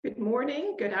Good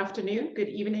morning, good afternoon, good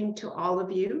evening to all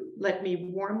of you. Let me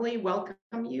warmly welcome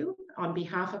you on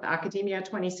behalf of Academia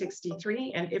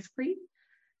 2063 and IFPRI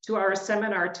to our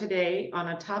seminar today on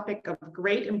a topic of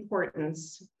great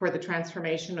importance for the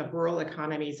transformation of rural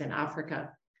economies in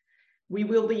Africa. We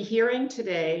will be hearing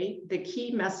today the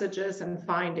key messages and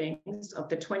findings of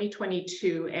the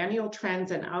 2022 Annual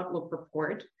Trends and Outlook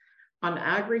Report on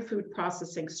agri-food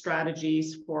processing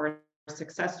strategies for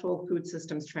successful food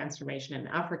systems transformation in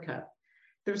Africa.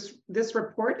 This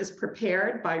report is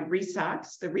prepared by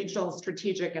RESACS, the Regional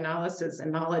Strategic Analysis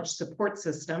and Knowledge Support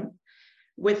System,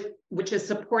 which is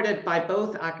supported by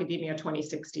both Academia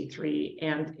 2063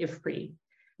 and IFPRI.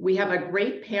 We have a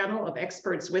great panel of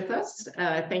experts with us.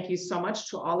 Thank you so much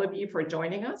to all of you for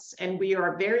joining us, and we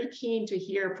are very keen to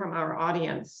hear from our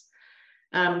audience.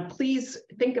 Please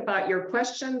think about your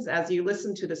questions as you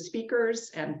listen to the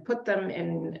speakers and put them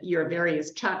in your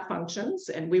various chat functions,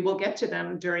 and we will get to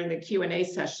them during the Q&A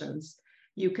sessions.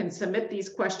 You can submit these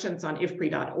questions on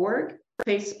ifpri.org,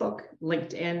 Facebook,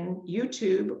 LinkedIn,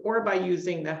 YouTube, or by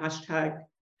using the hashtag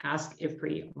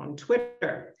AskIFPRI on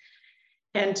Twitter.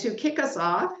 And to kick us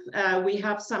off, we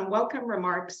have some welcome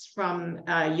remarks from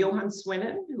Johan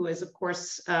Swinnen, who is, of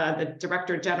course, the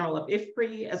Director General of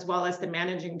IFPRI, as well as the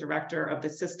Managing Director of the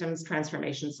Systems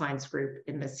Transformation Science Group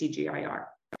in the CGIAR.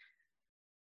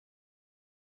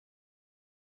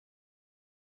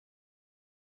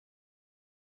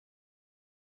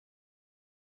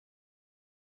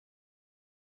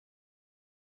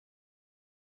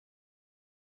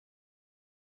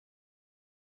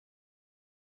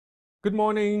 Good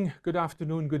morning, good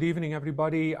afternoon, good evening,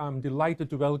 everybody. I'm delighted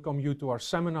to welcome you to our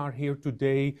seminar here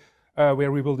today,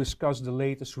 where we will discuss the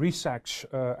latest RESACS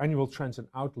Annual Trends and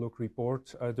Outlook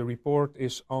report. The report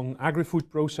is on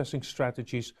agri-food processing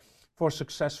strategies for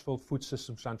successful food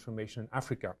systems transformation in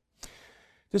Africa.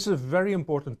 This is a very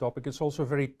important topic. It's also a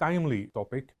very timely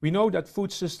topic. We know that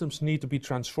food systems need to be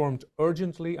transformed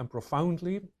urgently and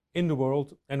profoundly in the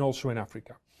world and also in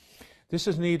Africa. This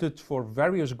is needed for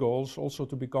various goals, also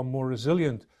to become more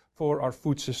resilient for our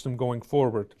food system going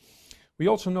forward. We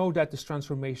also know that this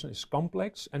transformation is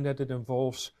complex and that it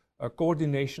involves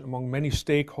coordination among many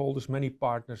stakeholders, many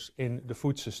partners in the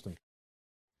food system.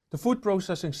 The food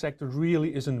processing sector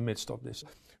really is in the midst of this.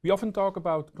 We often talk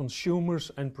about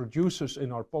consumers and producers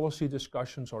in our policy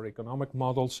discussions or economic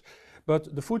models,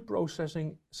 but the food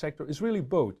processing sector is really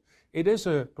both. It is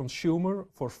a consumer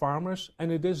for farmers and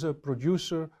it is a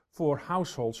producer for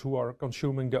households who are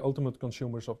consuming the ultimate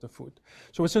consumers of the food.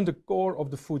 So it's in the core of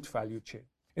the food value chain.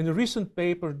 In a recent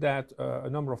paper that a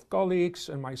number of colleagues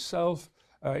and myself,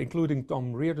 including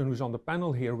Tom Reardon, who's on the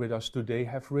panel here with us today,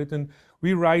 have written,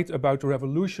 we write about the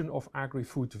revolution of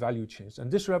agri-food value chains. And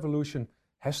this revolution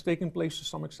has taken place to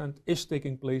some extent, is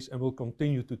taking place, and will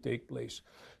continue to take place.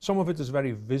 Some of it is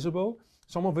very visible.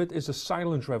 Some of it is a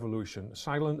silent revolution,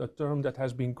 a term that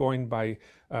has been coined by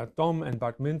Tom and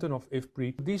Bart Minton of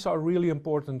IFPRI. These are really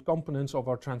important components of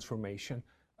our transformation.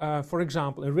 For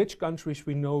example, in rich countries,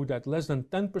 we know that less than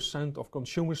 10% of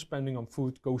consumer spending on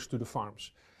food goes to the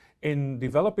farms. In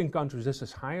developing countries, this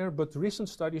is higher, but recent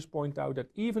studies point out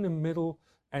that even in middle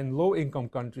and low-income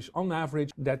countries, on average,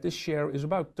 that this share is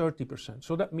about 30%.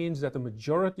 So that means that the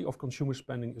majority of consumer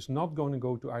spending is not going to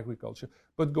go to agriculture,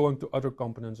 but going to other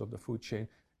components of the food chain,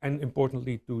 and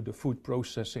importantly, to the food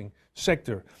processing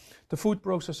sector. The food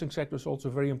processing sector is also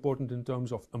very important in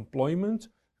terms of employment,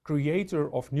 creator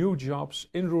of new jobs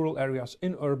in rural areas,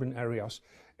 in urban areas,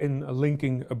 in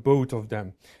linking both of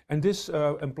them. And this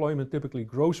employment typically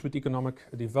grows with economic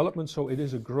development, so it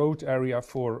is a growth area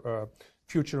for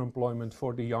future employment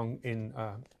for the young in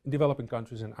developing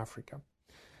countries in Africa.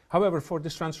 However, for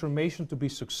this transformation to be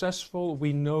successful,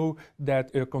 we know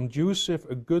that a conducive,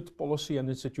 a good policy and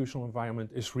institutional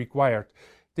environment is required.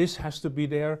 This has to be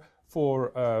there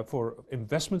for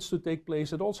investments to take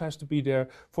place. It also has to be there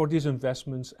for these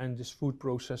investments and this food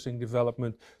processing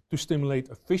development to stimulate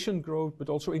efficient growth, but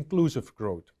also inclusive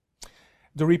growth.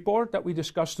 The report that we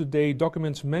discussed today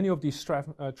documents many of these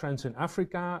trends in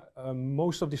Africa.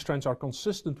 Most of these trends are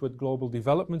consistent with global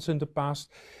developments in the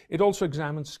past. It also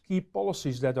examines key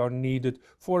policies that are needed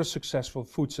for a successful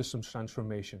food systems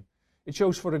transformation. It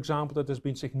shows, for example, that there's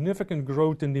been significant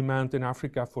growth in demand in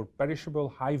Africa for perishable,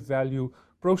 high-value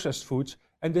processed foods,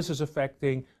 and this is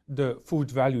affecting the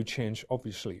food value chain,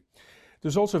 obviously.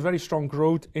 There's also very strong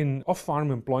growth in off-farm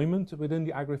employment within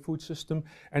the agri-food system,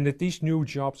 and that these new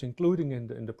jobs, including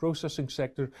in the processing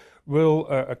sector, will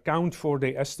account for,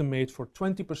 they estimate, for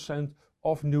 20%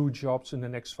 of new jobs in the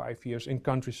next 5 years in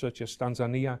countries such as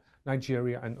Tanzania,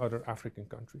 Nigeria, and other African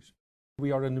countries.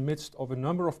 We are in the midst of a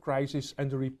number of crises,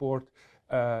 and the report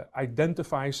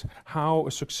identifies how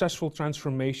a successful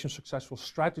transformation, successful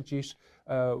strategies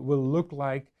will look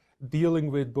like, dealing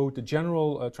with both the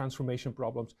general transformation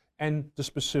problems and the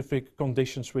specific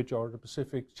conditions, which are the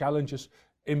specific challenges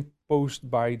imposed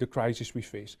by the crisis we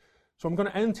face. So I'm going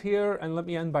to end here, and let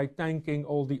me end by thanking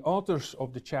all the authors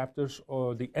of the chapters,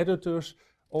 or the editors,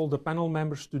 all the panel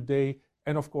members today,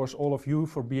 and of course all of you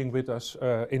for being with us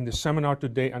in the seminar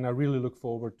today, and I really look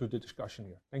forward to the discussion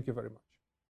here. Thank you very much.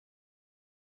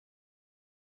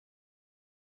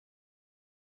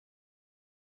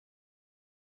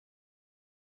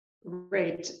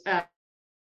 Great.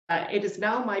 It is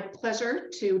now my pleasure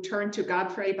to turn to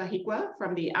Godfrey Bahigwa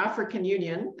from the African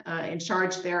Union, in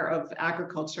charge there of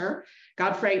agriculture.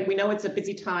 Godfrey, we know it's a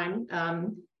busy time,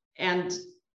 and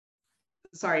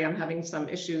sorry, I'm having some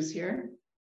issues here.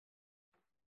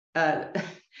 Godfrey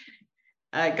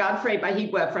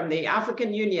Bahigwa from the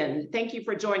African Union, thank you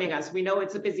for joining us. We know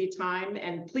it's a busy time,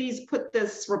 and please put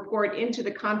this report into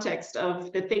the context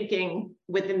of the thinking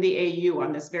within the AU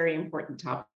on this very important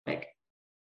topic.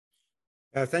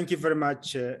 Thank you very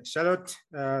much, Charlotte.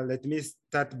 Let me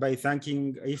start by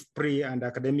thanking IFPRI and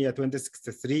Academia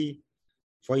 2063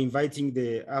 for inviting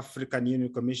the African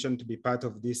Union Commission to be part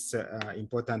of this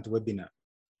important webinar.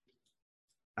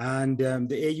 And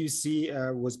the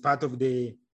AUC was part of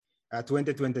the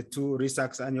 2022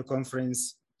 RISACS annual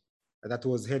conference that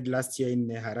was held last year in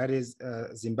Harare,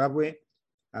 Zimbabwe.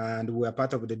 And we were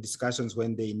part of the discussions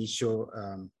when the initial,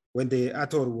 when the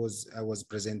ATOR was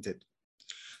presented.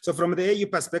 So from the AU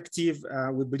perspective,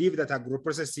 we believe that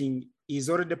agro-processing is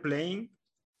already playing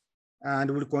and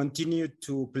will continue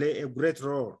to play a great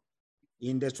role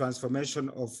in the transformation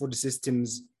of food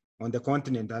systems on the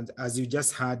continent, and as you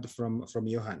just heard from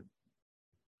Johan.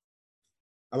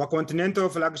 Our continental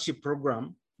flagship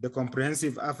program, the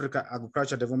Comprehensive Africa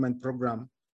Agriculture Development Program,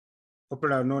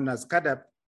 popularly known as CAADP,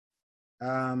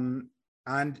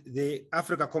 and the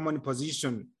Africa Common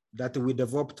Position that we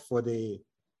developed for the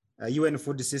UN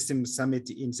Food Systems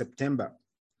Summit in September,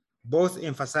 both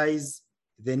emphasize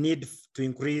the need to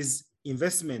increase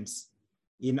investments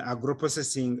in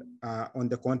agro-processing on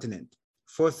the continent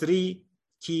for three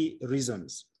key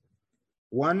reasons.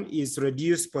 One is to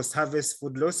reduce post-harvest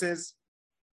food losses,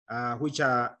 which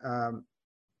are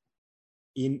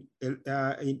in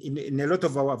a lot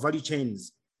of our value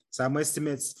chains. Some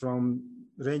estimates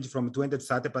range from 20 to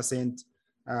 30%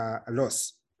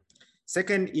 loss.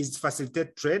 Second is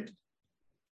facilitate trade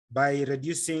by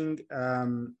reducing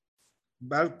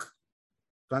bulk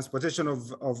transportation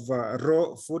of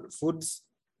raw foods,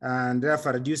 and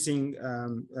therefore reducing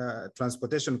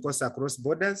transportation costs across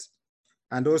borders,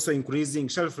 and also increasing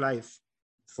shelf life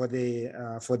for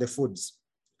the foods.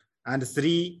 And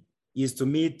three is to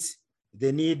meet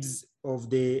the needs of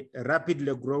the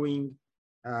rapidly growing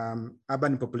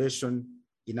urban population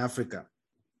in Africa.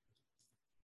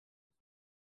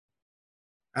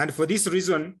 And for this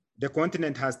reason, the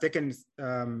continent has taken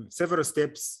several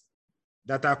steps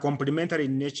that are complementary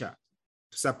in nature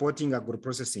to supporting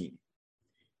agro-processing.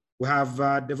 We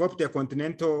have developed a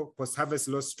continental post-harvest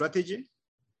loss strategy,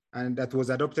 and that was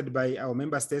adopted by our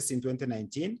member states in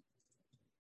 2019.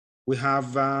 We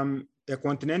have a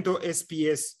continental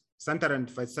SPS sanitary and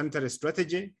phytosanitary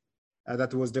strategy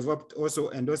that was developed,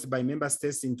 also endorsed by member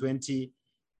states in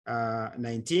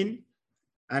 2019.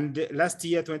 And last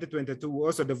year, 2022, we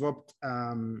also developed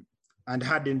and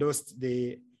had endorsed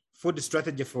the food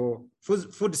safety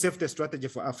strategy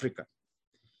for Africa.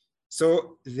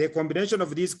 So the combination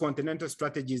of these continental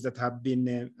strategies that have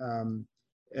been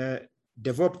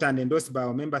developed and endorsed by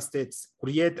our member states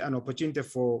create an opportunity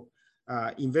for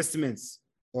investments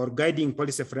or guiding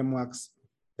policy frameworks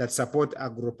that support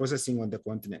agro-processing on the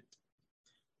continent.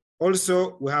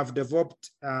 Also, we have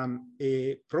developed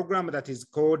a program that is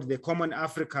called the Common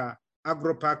Africa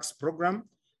Agro-Parks Program.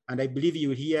 And I believe you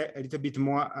will hear a little bit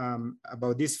more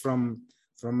about this from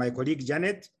my colleague,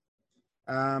 Janet.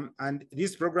 And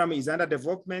this program is under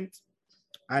development.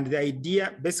 And the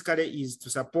idea basically is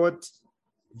to support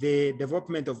the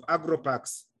development of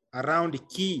agro-parks around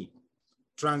key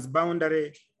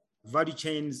transboundary value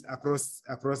chains across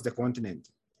the continent.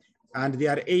 And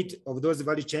there are 8 of those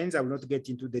value chains. I will not get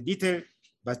into the detail,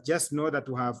 but just know that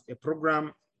we have a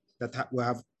program that we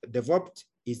have developed.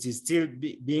 It is still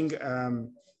being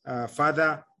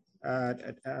further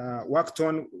worked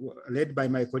on, led by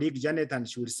my colleague Janet, and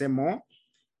she will say more,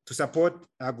 to support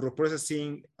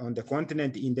agro-processing on the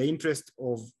continent in the interest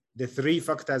of the 3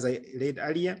 factors I laid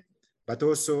earlier, but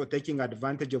also taking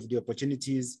advantage of the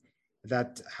opportunities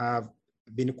that have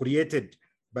been created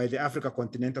by the Africa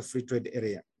Continental Free Trade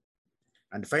Area.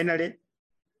 And finally,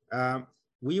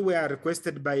 we were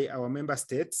requested by our member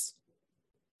states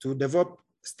to develop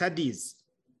studies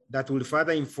that will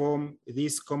further inform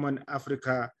this Common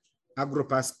Africa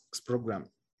AgriPass program.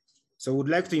 So we'd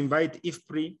like to invite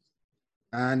IFPRI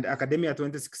and Academia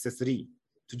 2063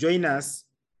 to join us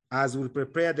as we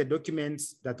prepare the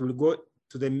documents that will go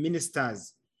to the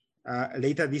ministers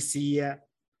later this year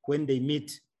when they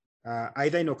meet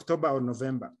either in October or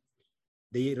November.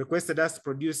 They requested us to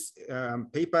produce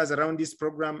papers around this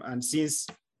program, and since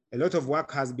a lot of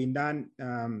work has been done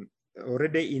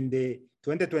already in the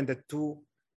 2022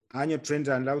 Annual Trends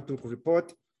and Outlook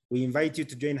Report, we invite you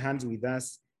to join hands with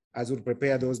us as we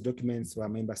prepare those documents for our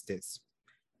member states.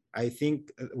 I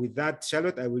think with that,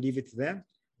 Charlotte, I will leave it there.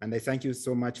 And I thank you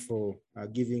so much for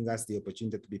giving us the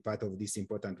opportunity to be part of this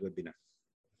important webinar.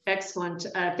 Excellent.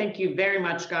 Thank you very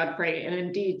much, Godfrey. And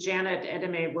indeed, Janet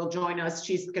Edeme will join us.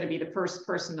 She's going to be the first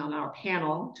person on our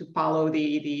panel to follow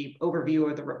the overview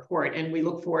of the report. And we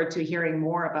look forward to hearing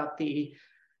more about the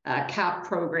CAP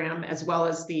program, as well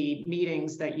as the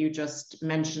meetings that you just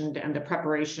mentioned and the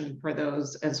preparation for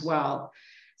those as well.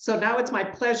 So now it's my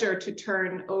pleasure to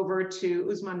turn over to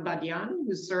Ousmane Badiane,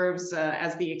 who serves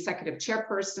as the executive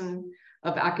chairperson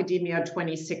of Academia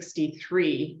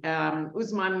 2063.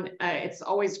 Ousmane, it's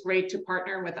always great to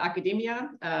partner with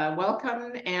Academia.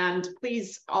 Welcome, and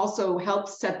please also help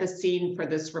set the scene for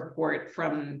this report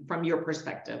from your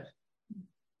perspective.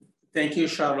 Thank you,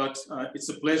 Charlotte. It's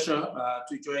a pleasure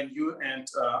to join you and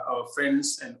our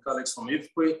friends and colleagues from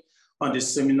IFPRI on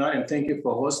this seminar, and thank you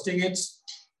for hosting it.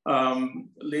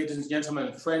 Ladies and gentlemen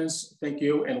and friends, thank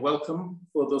you and welcome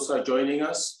for those who are joining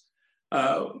us.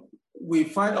 We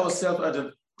find ourselves at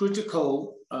a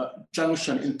critical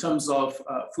junction in terms of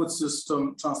food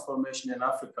system transformation in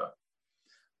Africa.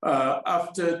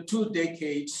 After 2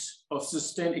 decades of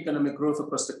sustained economic growth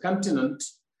across the continent,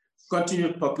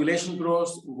 continued population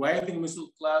growth, rising middle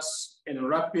class, and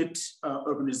rapid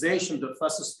urbanization, the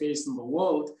fastest pace in the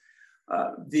world,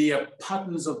 the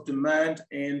patterns of demand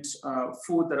and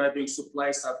food that are being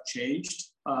supplied have changed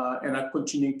and are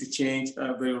continuing to change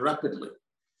very rapidly.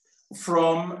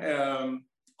 From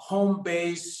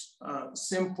home-based,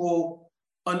 simple,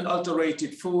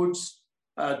 unadulterated foods,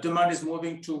 demand is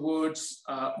moving towards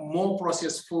more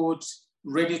processed foods,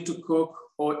 ready to cook,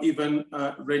 or even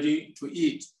ready to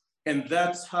eat. And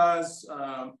that has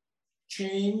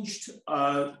changed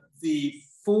the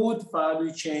food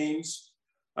value chains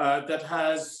that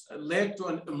has led to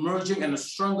an emerging and a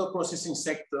stronger processing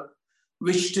sector,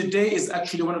 which today is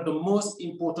actually one of the most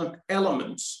important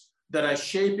elements that are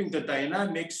shaping the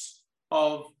dynamics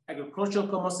of agricultural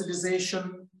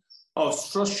commercialization, of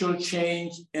structural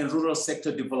change, and rural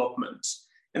sector development.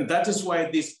 And that is why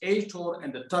this ATOR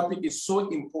and the topic is so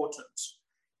important.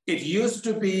 It used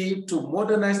to be to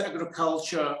modernize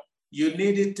agriculture, you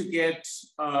needed to get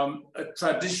a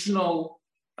traditional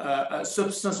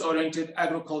substance-oriented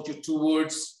agriculture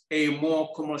towards a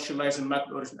more commercialized and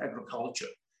market-oriented agriculture.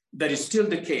 That is still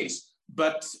the case.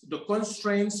 But the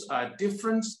constraints are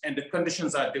different and the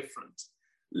conditions are different.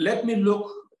 Let me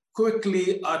look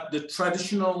quickly at the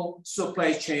traditional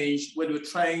supply chain when we're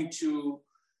trying to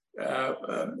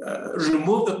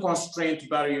remove the constraint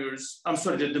barriers,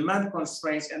 the demand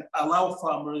constraints, and allow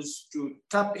farmers to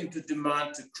tap into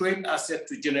demand to create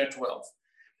assets to generate wealth.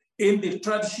 In the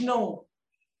traditional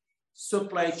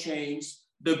supply chains,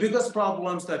 the biggest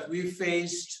problems that we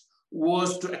faced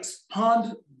was to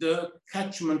expand the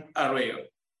catchment area,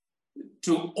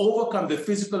 to overcome the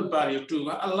physical barrier,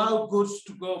 to allow goods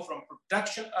to go from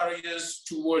production areas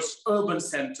towards urban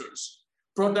centers.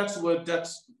 Products were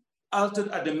that's altered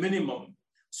at the minimum.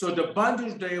 So the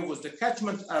boundary there was the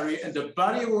catchment area, and the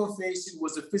barrier we were facing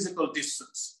was the physical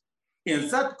distance. In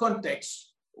that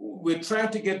context, we're trying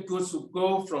to get goods to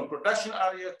go from production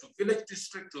area to village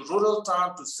district, to rural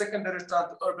town, to secondary town,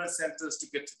 to urban centers to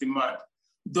get to demand.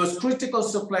 Those critical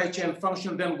supply chain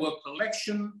functions then were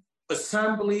collection,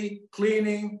 assembly,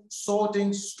 cleaning,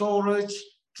 sorting, storage,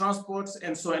 transports,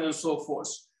 and so on and so forth.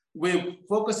 We're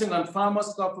focusing on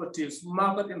farmers' cooperatives,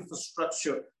 market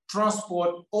infrastructure,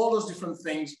 transport, all those different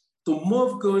things to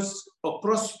move goods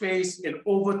across space and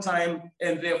over time,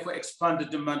 and therefore expand the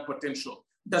demand potential.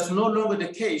 That's no longer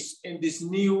the case in this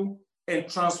new and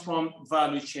transformed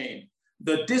value chain.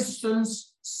 The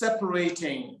distance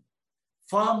separating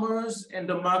farmers and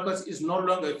the markets is no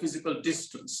longer a physical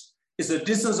distance. It's a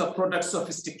distance of product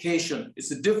sophistication.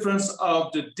 It's a difference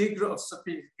of the degree of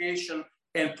sophistication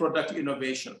and product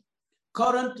innovation.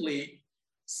 Currently,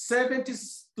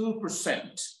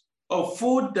 72% of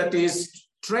food that is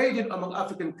traded among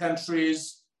African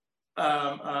countries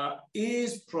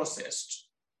is processed.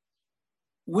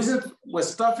 Within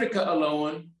West Africa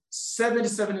alone,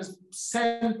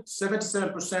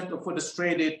 77% of what is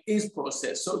traded is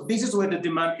processed. So this is where the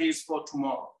demand is for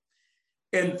tomorrow.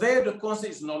 And there the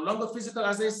concept is no longer physical,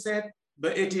 as I said,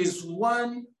 but it is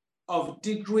one of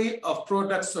degree of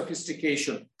product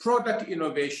sophistication, product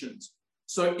innovations.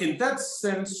 So in that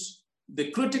sense, the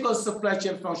critical supply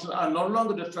chain functions are no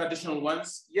longer the traditional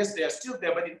ones. Yes, they are still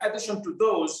there, but in addition to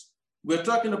those, we're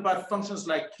talking about functions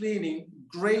like cleaning,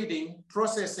 grading,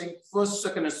 processing, first,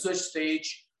 second, and third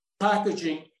stage,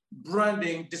 packaging,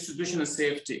 branding, distribution, and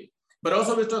safety. But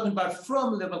also we're talking about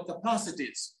firm level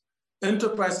capacities,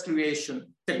 enterprise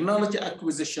creation, technology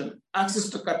acquisition, access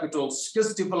to capital,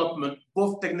 skills development,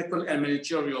 both technical and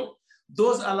managerial.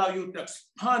 Those allow you to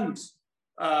expand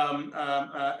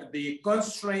the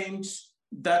constraints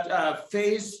that are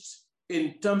faced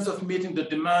in terms of meeting the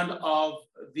demand of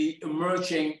the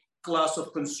emerging class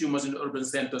of consumers in urban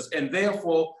centers, and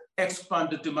therefore expand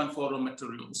the demand for raw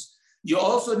materials. You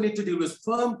also need to deal with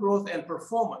firm growth and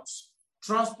performance,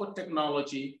 transport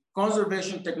technology,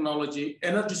 conservation technology,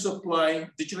 energy supply,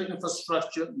 digital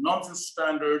infrastructure, norms and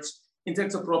standards,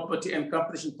 intellectual property, and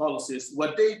competition policies.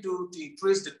 What they do to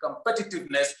increase the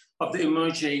competitiveness of the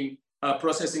emerging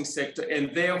processing sector,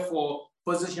 and therefore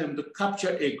position them to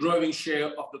capture a growing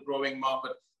share of the growing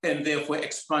market, and therefore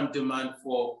expand demand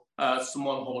for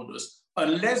smallholders.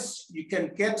 Unless you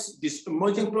can get this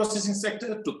emerging processing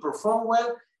sector to perform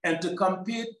well and to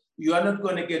compete, you are not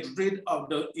going to get rid of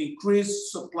the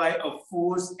increased supply of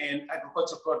foods and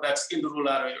agricultural products in the rural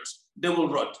areas. They will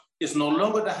rot. It's no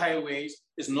longer the highways,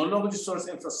 it's no longer the source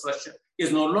infrastructure,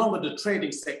 it's no longer the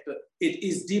trading sector, it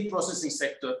is the processing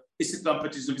sector, it's the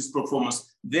competition, it's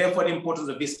performance. Therefore, the importance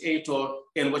of this ATOR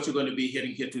and what you're going to be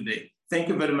hearing here today. Thank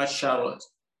you very much, Charlotte.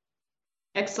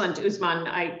 Excellent, Usman.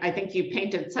 I think you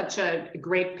painted such a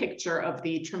great picture of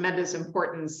the tremendous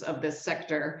importance of this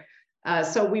sector.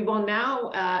 So we will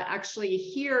now actually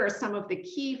hear some of the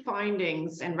key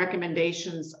findings and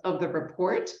recommendations of the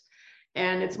report.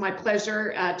 And it's my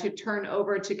pleasure to turn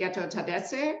over to Geto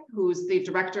Tadesse, who's the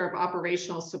Director of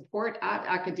Operational Support at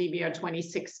Academia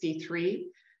 2063,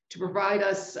 to provide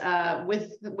us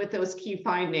with those key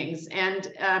findings. And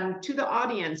to the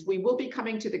audience, we will be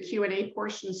coming to the Q&A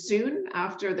portion soon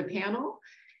after the panel.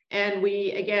 And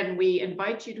we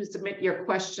invite you to submit your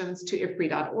questions to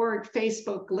IFPRI.org,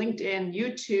 Facebook, LinkedIn,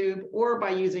 YouTube, or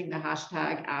by using the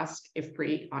hashtag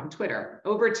AskIFPRI on Twitter.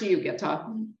 Over to you,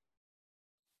 Geto.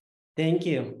 Thank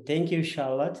you. Thank you,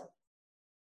 Charlotte.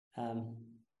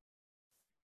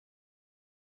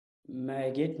 May I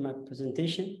get my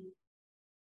presentation?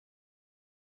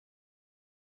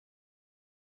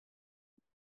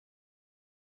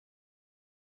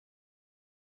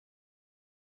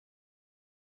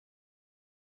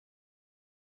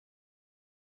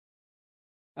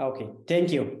 Okay,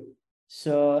 thank you.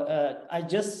 So I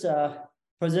just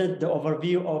present the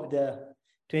overview of the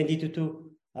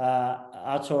 2022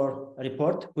 ATOR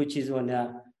report, which is on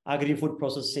agri-food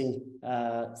processing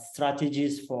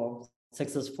strategies for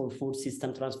successful food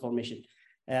system transformation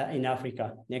in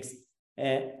Africa. Next,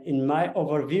 in my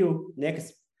overview,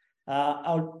 next,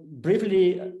 I'll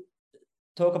briefly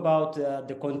talk about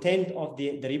the content of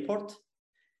the report,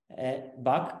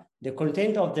 the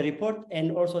content of the report,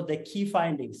 and also the key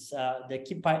findings,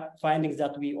 findings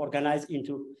that we organize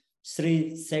into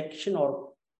 3 sections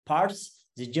or parts: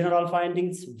 the general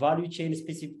findings, value chain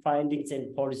specific findings,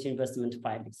 and policy investment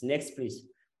findings. Next, please.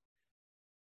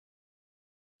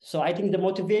 So I think the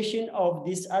motivation of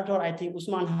this ATOR, I think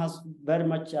Usman has very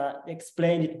much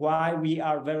explained it, why we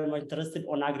are very much interested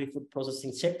on agri-food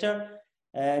processing sector.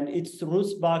 And it's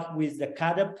roots back with the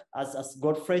CAADP, as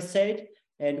Godfrey said,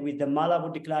 and with the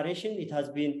Malabo Declaration. It has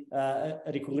been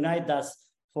recognized as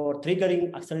for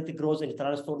triggering accelerated growth and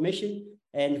transformation,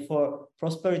 and for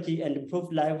prosperity and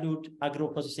improved livelihood,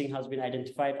 agro-processing has been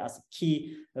identified as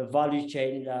key value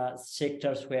chain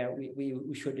sectors where we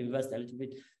should invest a little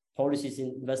bit policies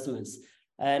in investments.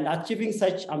 And achieving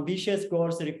such ambitious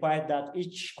goals require that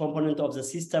each component of the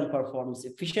system performs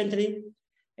efficiently,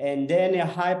 and then a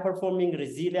high-performing,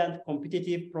 resilient,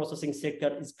 competitive processing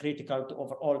sector is critical to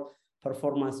overall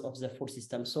performance of the food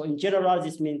system. So in general,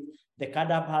 this means the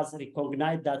CAADP has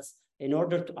recognized that in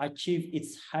order to achieve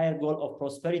its higher goal of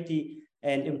prosperity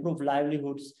and improve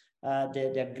livelihoods,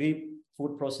 the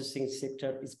agri-food processing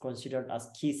sector is considered as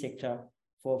key sector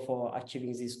for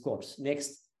achieving these goals.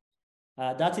 Next.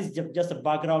 That is just a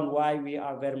background why we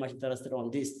are very much interested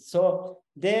on this. So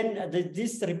then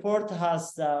this report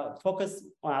has focused,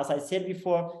 as I said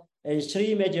before, in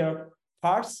 3 major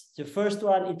parts. The first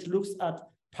one, it looks at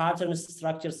patterns,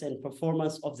 structures, and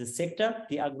performance of the sector,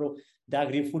 the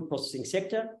agri-food processing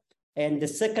sector. And the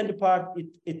second part,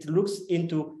 it looks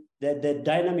into the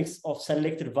dynamics of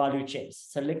selected value chains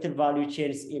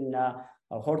in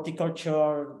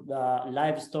horticulture,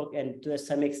 livestock, and to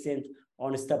some extent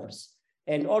on staples.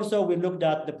 And also we looked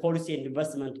at the policy and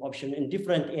investment option in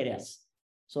different areas.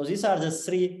 So these are the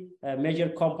three major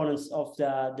components of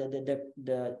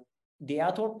the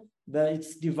author, but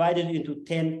it's divided into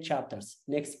 10 chapters.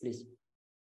 Next, please.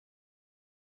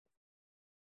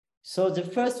 So the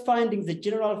first finding, the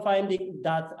general finding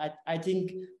that I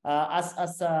think,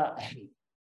 as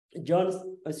John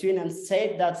Sweeney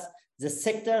said, that the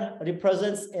sector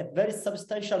represents a very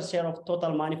substantial share of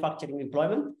total manufacturing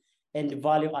employment and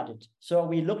value added. So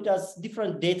we looked at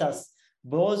different data,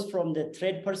 both from the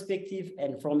trade perspective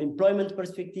and from employment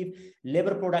perspective,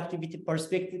 labor productivity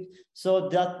perspective. So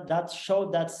that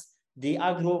showed that the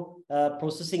agro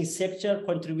processing sector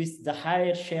contributes the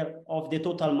higher share of the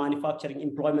total manufacturing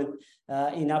employment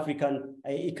in African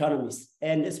economies.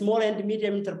 And small and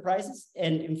medium enterprises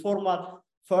and informal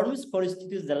firms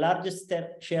constitute the largest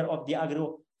share of the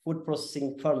agro food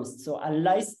processing firms. So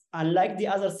unlike the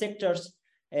other sectors,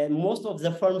 most of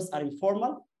the firms are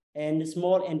informal and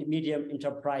small and medium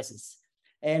enterprises.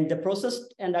 And the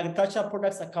processed and agricultural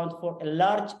products account for a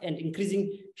large and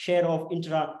increasing share of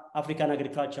intra-African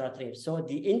agricultural trade. So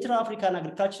the intra-African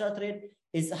agricultural trade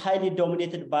is highly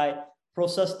dominated by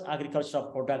processed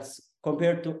agricultural products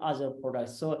compared to other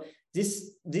products. So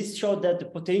this showed that the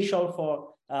potential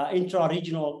for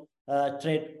intra-regional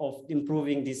trade of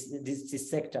improving this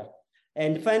sector.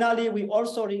 And finally, we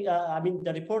also,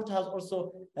 the report has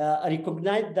also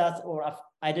recognized that or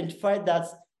identified that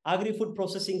agri-food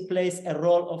processing plays a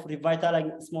role of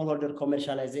revitalizing smallholder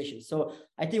commercialization. So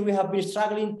I think we have been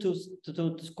struggling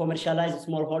to commercialize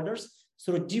smallholders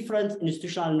through different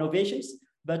institutional innovations.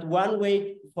 But one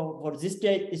way for this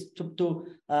day is to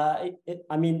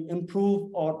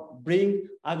improve or bring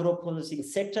agro-processing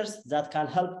sectors that can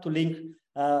help to link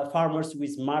farmers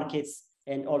with markets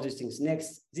and all these things.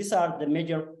 Next, these are the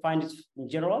major findings in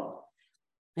general.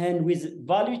 And with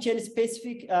value chain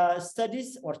specific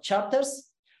studies or chapters,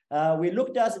 we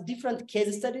looked at different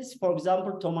case studies. For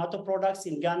example, tomato products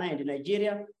in Ghana and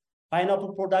Nigeria,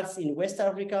 pineapple products in West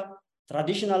Africa,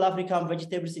 traditional African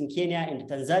vegetables in Kenya and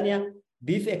Tanzania,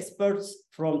 beef experts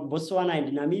from Botswana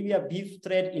and Namibia, beef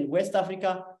trade in West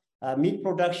Africa, meat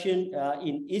production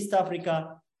in East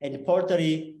Africa, and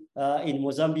poultry in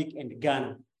Mozambique and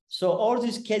Ghana. So all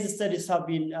these case studies have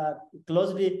been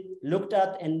closely looked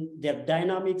at, and their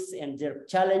dynamics and their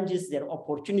challenges, their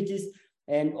opportunities,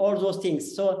 and all those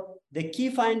things. So the key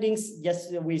findings,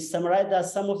 just we summarize that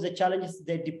some of the challenges,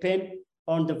 they depend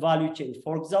on the value chain.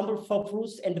 For example, for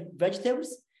fruits and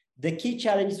vegetables, the key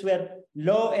challenges were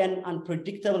low and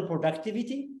unpredictable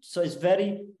productivity. So it's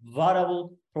very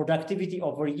variable productivity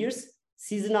over years,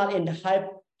 seasonal and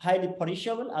highly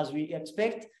perishable, as we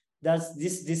expect.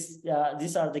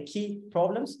 These are the key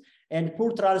problems, and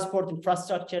poor transport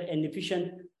infrastructure and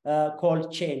efficient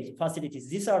cold chain facilities.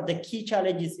 These are the key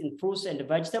challenges in fruits and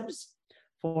vegetables.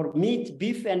 For meat,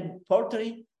 beef, and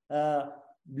poultry,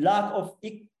 lack of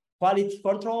quality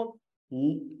control,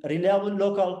 reliable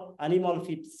local animal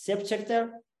feed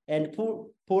sector, and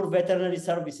poor veterinary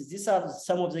services. These are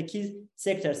some of the key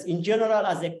sectors. In general,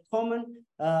 as a common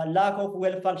lack of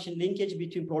well-functioning linkage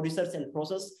between producers and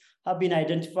processors have been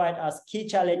identified as key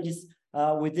challenges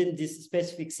within these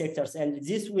specific sectors. And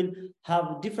this will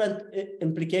have different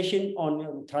implication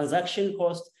on transaction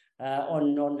cost,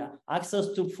 on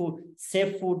access to food,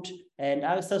 safe food, and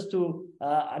access to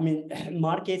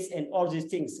markets and all these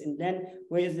things. And then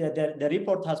with the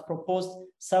report has proposed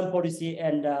some policy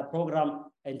and program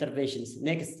interventions.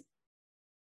 Next.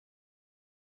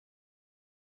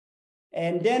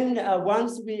 And then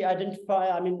once we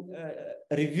identify,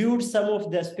 reviewed some of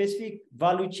the specific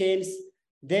value chains,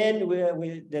 then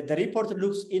the report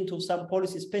looks into some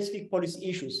specific policy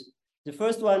issues. The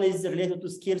first one is related to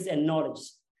skills and knowledge,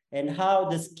 and how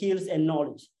the skills and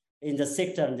knowledge in the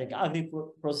sector, in the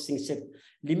agri-processing sector.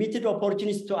 Limited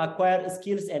opportunities to acquire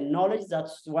skills and knowledge,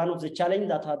 that's one of the challenges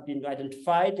that have been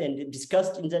identified and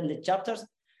discussed in the chapters.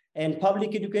 And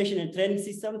public education and training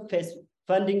system face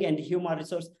funding and human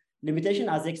resource limitation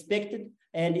as expected,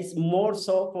 and it's more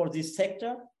so for this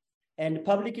sector. And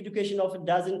public education often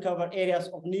doesn't cover areas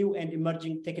of new and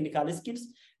emerging technical skills,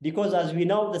 because as we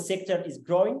know, the sector is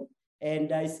growing,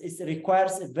 and it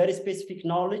requires a very specific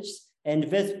knowledge and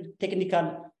very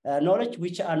technical knowledge,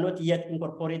 which are not yet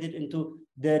incorporated into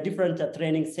the different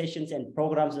training sessions and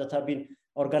programs that have been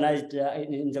organized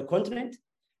in the continent.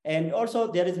 And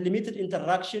also there is limited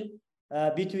interaction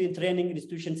between training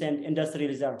institutions and industry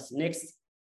results. Next.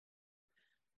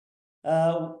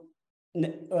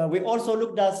 we also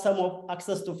looked at some of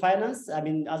access to finance. I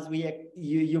mean, as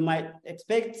you might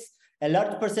expect, a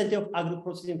large percentage of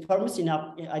agro-processing firms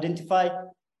identified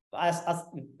as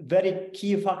very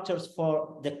key factors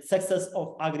for the success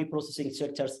of agri-processing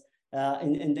sectors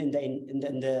in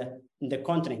the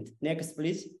continent. Next,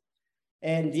 please.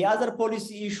 And the other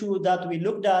policy issue that we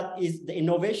looked at is the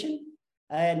innovation.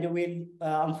 And we,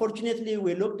 unfortunately,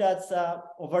 we looked at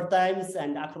over times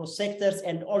and across sectors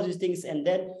and all these things. And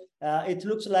then it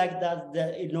looks like that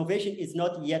the innovation is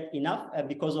not yet enough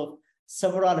because of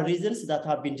several reasons that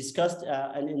have been discussed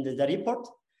in the report.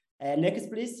 Next,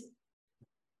 please.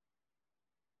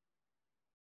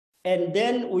 And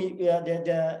then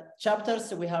the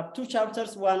chapters, we have two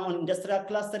chapters, one on industrial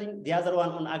clustering, the other one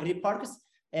on agri-parks.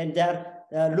 And they're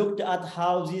looked at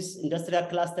how this industrial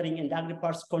clustering and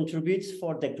agri-parks contributes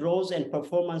for the growth and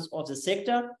performance of the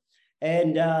sector.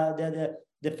 And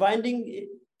the finding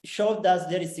showed that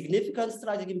there is significant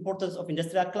strategic importance of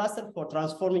industrial cluster for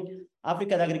transforming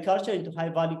African agriculture into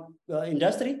high-value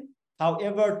industry.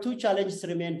 However, two challenges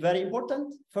remain very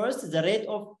important. First, the rate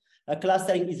of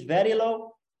clustering is very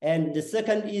low. And the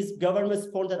second is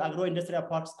government-sponsored agro-industrial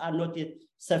parks are not yet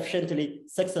sufficiently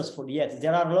successful yet.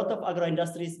 There are a lot of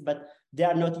agro-industries, but they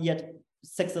are not yet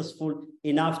successful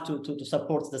enough to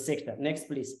support the sector. Next,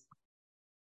 please.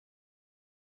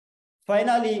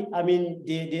 Finally, I mean,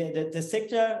 the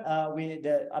sector,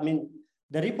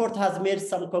 the report has made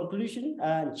some conclusion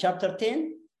in chapter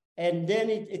 10, and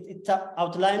then it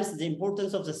outlines the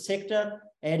importance of the sector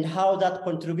and how that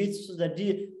contributes to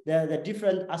the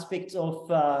different aspects of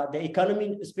the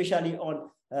economy, especially on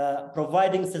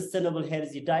providing sustainable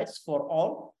healthy diets for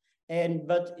all.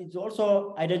 But it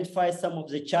also identifies some of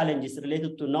the challenges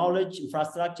related to knowledge,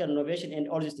 infrastructure, innovation, and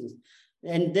all these things.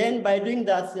 And then by doing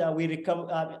that, we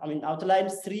outline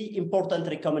three important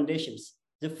recommendations.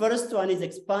 The first one is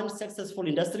expand successful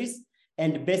industries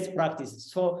and best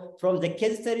practices. So from the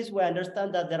case studies, we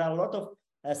understand that there are a lot of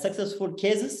successful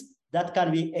cases that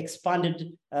can be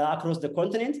expanded across the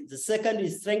continent. The second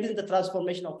is strengthen the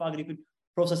transformation of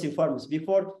agri-processing farms.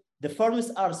 Before, the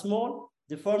farms are small,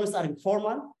 the farmers are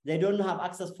informal, they don't have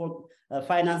access for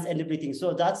finance and everything.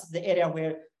 So that's the area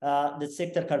where the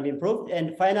sector can be improved.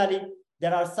 And finally,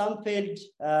 there are some failed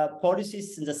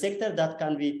policies in the sector that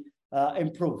can be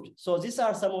improved. So these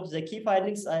are some of the key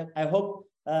findings. I hope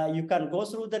you can go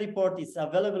through the report. It's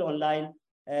available online.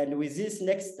 And with this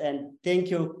next, and thank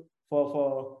you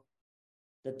for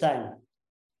the time.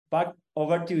 Back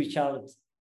over to you, Charlotte.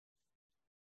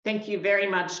 Thank you very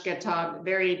much, Getag.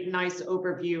 Very nice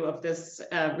overview of this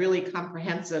really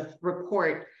comprehensive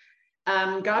report.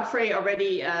 Godfrey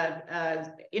already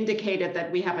indicated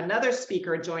that we have another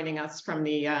speaker joining us from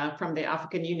the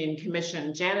African Union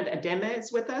Commission. Janet Ademe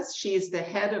is with us. She's the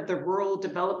head of the Rural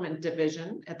Development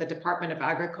Division at the Department of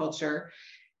Agriculture.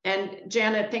 And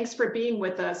Janet, thanks for being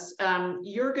with us.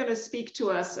 You're going to speak to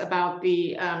us about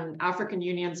the African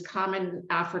Union's Common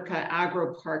Africa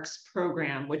Agro-Parks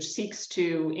program, which seeks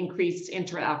to increase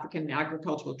inter-African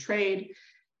agricultural trade,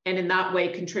 and in that way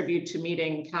contribute to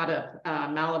meeting CAADP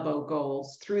Malabo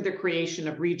goals through the creation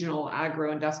of regional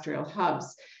agro-industrial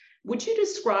hubs. Would you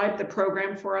describe the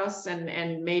program for us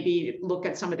and maybe look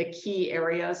at some of the key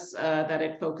areas that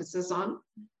it focuses on?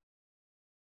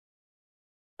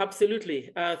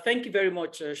 Absolutely. Thank you very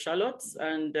much, Charlotte.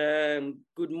 And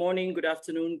good morning, good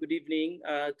afternoon, good evening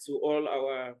to all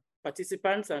our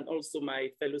participants and also my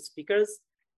fellow speakers.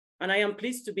 And I am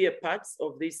pleased to be a part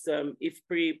of this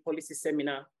IFPRI policy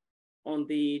seminar on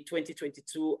the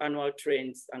 2022 annual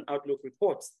trends and outlook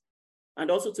reports,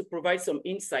 and also to provide some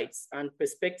insights and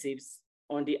perspectives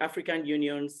on the African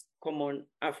Union's Common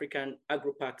African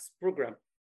Agro-Parks program,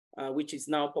 which is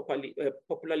now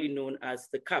popularly known as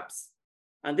the CAPS.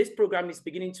 And this program is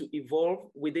beginning to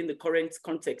evolve within the current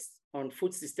context on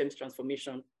food systems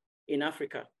transformation in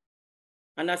Africa.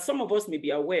 And as some of us may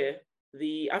be aware,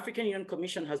 the African Union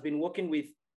Commission has been working with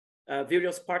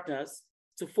various partners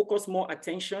to focus more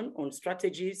attention on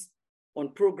strategies,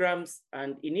 on programs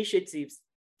and initiatives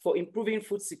for improving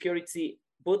food security,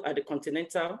 both at the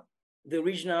continental, the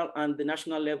regional and the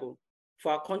national level,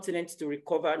 for our continent to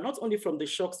recover not only from the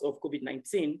shocks of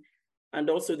COVID-19, and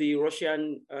also the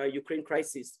Russian-Ukraine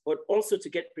crisis, but also to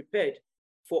get prepared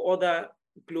for other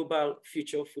global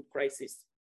future food crises.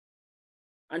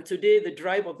 And today, the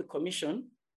drive of the Commission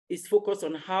is focused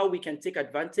on how we can take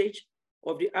advantage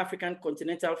of the African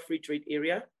Continental Free Trade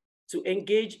Area to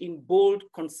engage in bold,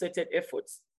 concerted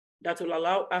efforts that will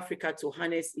allow Africa to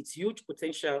harness its huge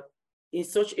potential in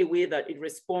such a way that it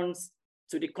responds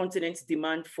to the continent's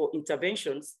demand for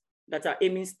interventions that are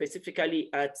aiming specifically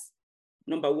at,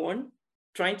 number one,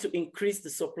 trying to increase the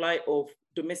supply of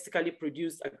domestically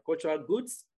produced agricultural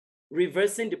goods,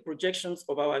 reversing the projections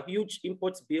of our huge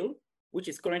imports bill, which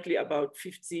is currently about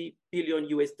 $50 billion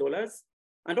US,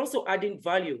 and also adding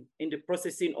value in the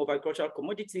processing of agricultural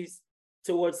commodities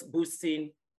towards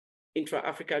boosting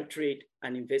intra-African trade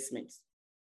and investments.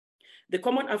 The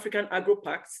Common African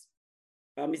Agro-Pact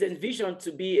is envisioned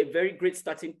to be a very great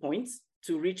starting point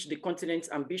to reach the continent's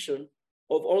ambition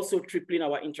of also tripling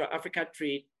our intra-African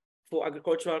trade for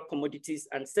agricultural commodities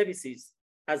and services,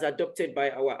 as adopted by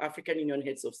our African Union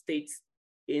heads of states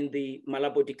in the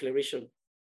Malabo Declaration.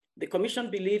 The Commission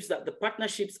believes that the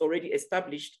partnerships already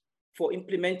established for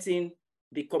implementing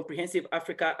the Comprehensive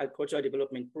Africa Agricultural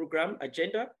Development Program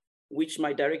agenda, which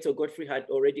my director Godfrey had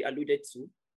already alluded to,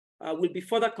 will be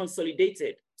further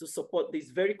consolidated to support this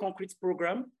very concrete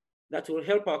program that will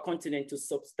help our continent to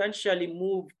substantially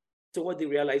move toward the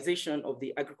realization of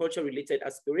the agriculture-related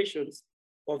aspirations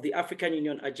of the African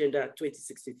Union Agenda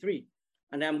 2063.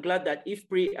 And I'm glad that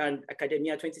IFPRI and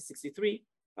Academia 2063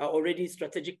 are already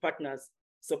strategic partners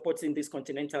supporting this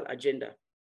continental agenda.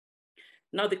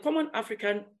 Now, the Common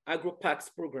African Agro-Pacts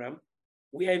program,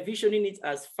 we are envisioning it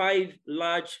as 5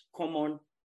 large common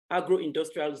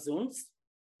agro-industrial zones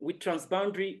with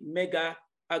transboundary mega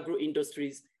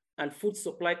agro-industries and food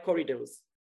supply corridors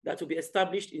that will be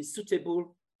established in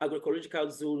suitable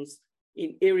agroecological zones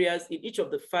in areas in each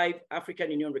of the 5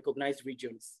 African Union recognized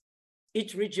regions.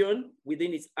 Each region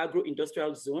within its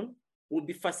agro-industrial zone will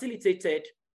be facilitated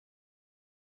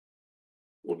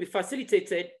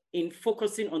in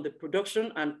focusing on the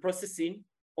production and processing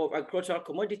of agricultural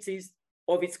commodities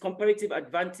of its comparative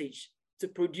advantage to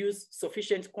produce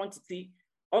sufficient quantity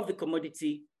of the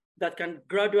commodity that can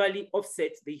gradually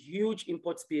offset the huge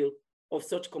import bill of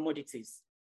such commodities.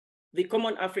 The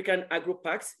Common African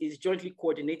Agro-Pacts is jointly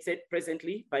coordinated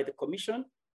presently by the Commission,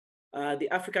 the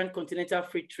African Continental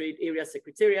Free Trade Area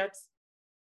Secretariat,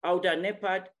 AUDA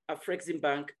NEPAD,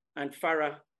 Afreximbank, and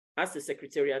FARA as the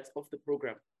secretariat of the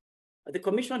program. The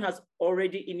Commission has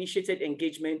already initiated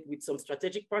engagement with some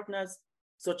strategic partners,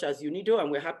 such as UNIDO, and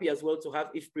we're happy as well to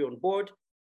have IFPRI on board,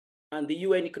 and the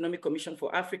UN Economic Commission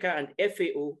for Africa and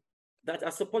FAO that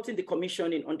are supporting the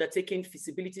Commission in undertaking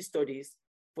feasibility studies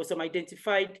for some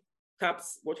identified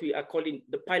CAPs, what we are calling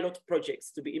the pilot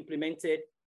projects, to be implemented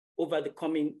over the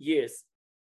coming years.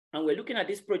 And we're looking at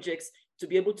these projects to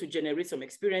be able to generate some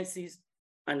experiences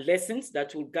and lessons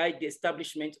that will guide the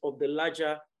establishment of the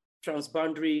larger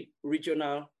transboundary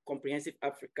regional comprehensive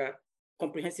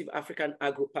African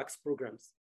Agro-Pacts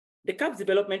programs. The CAPS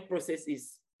development process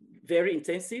is very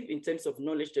intensive in terms of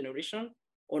knowledge generation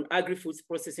on agri-foods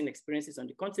processing experiences on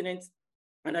the continent.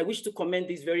 And I wish to commend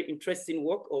this very interesting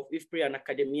work of IFPRI and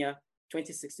Academia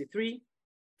 2063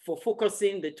 for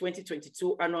focusing the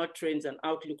 2022 annual trends and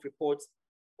outlook reports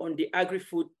on the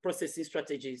agri-food processing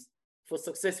strategies for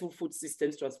successful food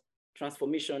systems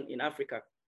transformation in Africa.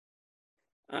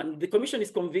 And the Commission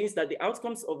is convinced that the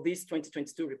outcomes of this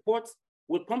 2022 report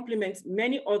will complement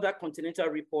many other continental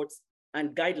reports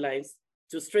and guidelines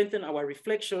to strengthen our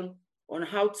reflection on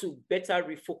how to better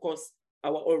refocus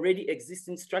our already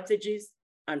existing strategies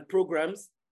and programs,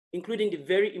 including the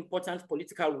very important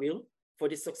political will for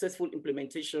the successful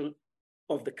implementation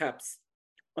of the CAPs.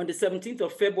 On the 17th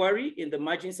of February, in the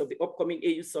margins of the upcoming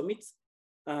AU Summit,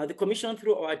 the Commission,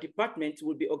 through our department,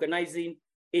 will be organizing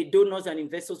a donors and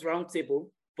investors roundtable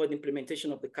for the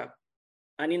implementation of the CAP.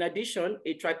 And in addition,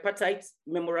 a tripartite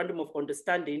memorandum of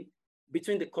understanding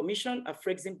between the Commission,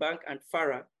 Afreximbank, and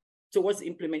FARA towards the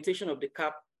implementation of the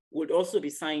CAP would also be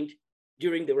signed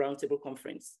during the roundtable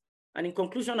conference. And in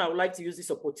conclusion, I would like to use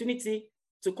this opportunity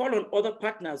to call on other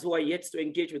partners who are yet to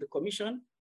engage with the Commission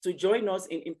to join us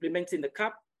in implementing the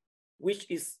CAP, which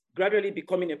is gradually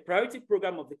becoming a priority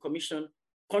program of the Commission,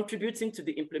 contributing to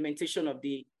the implementation of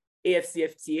the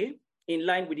AFCFTA in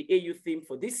line with the AU theme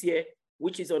for this year,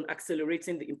 which is on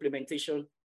accelerating the implementation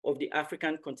of the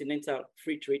African Continental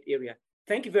Free Trade Area.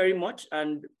 Thank you very much,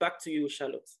 and back to you,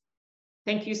 Charlotte.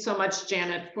 Thank you so much,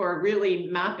 Janet, for really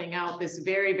mapping out this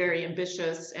very, very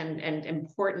ambitious and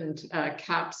important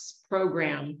CAPS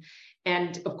program.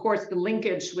 And of course, the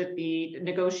linkage with the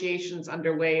negotiations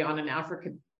underway on an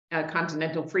African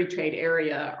continental free trade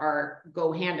area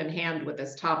go hand in hand with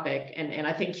this topic. And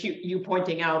I think you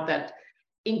pointing out that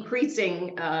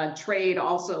increasing trade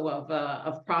also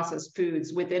of processed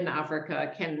foods within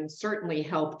Africa can certainly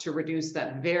help to reduce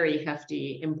that very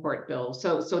hefty import bill.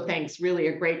 So thanks, really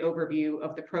a great overview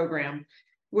of the program.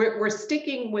 We're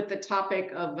sticking with the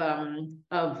topic of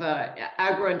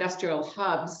agro-industrial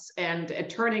hubs and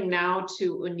turning now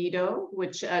to UNIDO,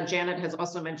 which Janet has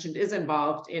also mentioned is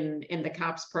involved in the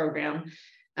CAPS program.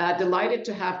 Delighted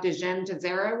to have Dijen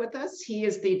Tezera with us. He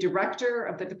is the Director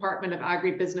of the Department of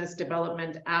Agribusiness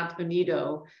Development at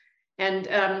UNIDO. And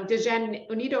Dijen,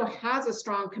 UNIDO has a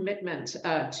strong commitment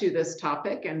to this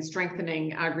topic and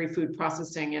strengthening agri-food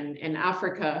processing in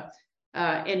Africa,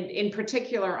 in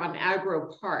particular on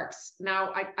agro-parks.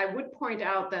 Now, I would point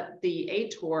out that the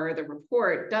ATOR, the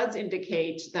report, does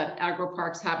indicate that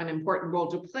agro-parks have an important role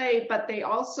to play, but the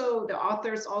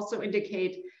authors also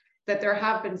indicate that there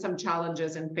have been some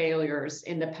challenges and failures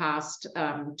in the past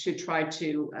to try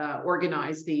to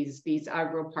organize these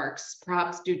agro-parks,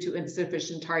 perhaps due to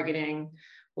insufficient targeting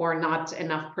or not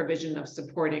enough provision of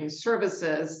supporting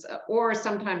services, or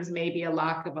sometimes maybe a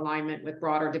lack of alignment with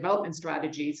broader development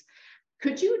strategies.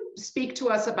 Could you speak to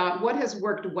us about what has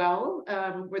worked well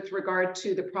with regard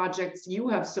to the projects you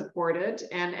have supported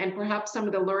and perhaps some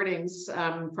of the learnings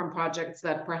from projects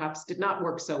that perhaps did not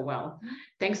work so well?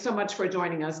 Thanks so much for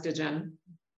joining us, Dijen.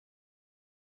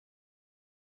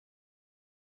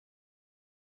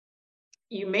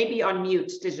 You may be on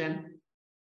mute, Dijen.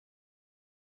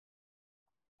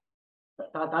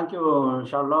 Thank you,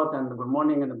 Charlotte, and good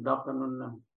morning and good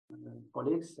afternoon,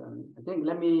 colleagues. I think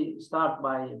let me start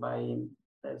by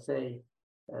let's say,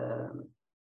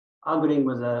 agreeing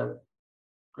with the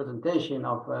presentation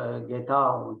of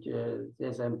Getao, which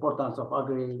is the importance of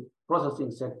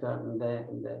agri-processing sector in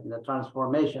the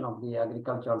transformation of the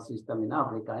agricultural system in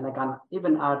Africa. And I can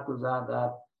even add to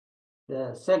that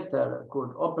the sector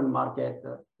could open market,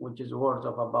 which is worth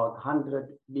of about $100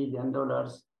 billion,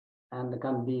 and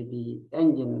can be the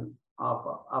engine of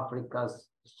Africa's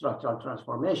structural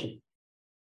transformation.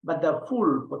 But the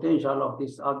full potential of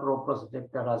this agro-process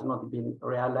sector has not been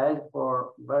realized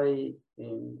for very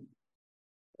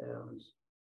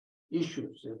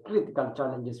issues, critical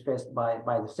challenges faced by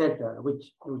the sector,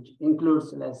 which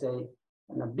includes, let's say,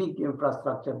 a big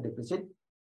infrastructure deficit,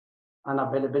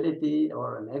 unavailability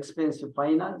or an expensive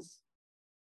finance,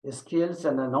 skills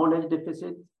and a knowledge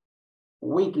deficit,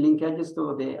 weak linkages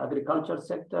to the agriculture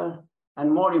sector,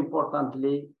 and more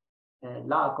importantly,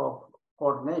 lack of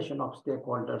coordination of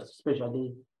stakeholders,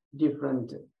 especially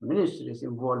different ministries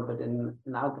involved in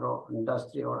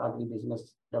agro-industry or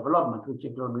agribusiness development, which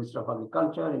include Ministry of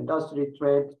Agriculture, Industry,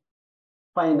 Trade,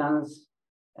 Finance,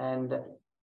 and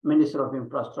Ministry of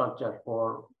Infrastructure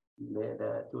for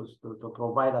to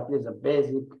provide at least the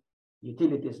basic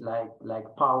utilities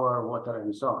like power, water,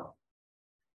 and so on.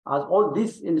 As all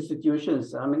these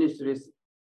institutions and ministries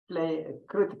play a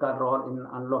critical role in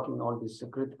unlocking all these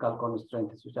critical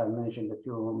constraints, which I mentioned a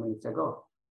few minutes ago.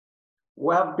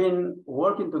 We have been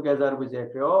working together with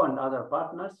FAO and other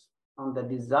partners on the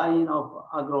design of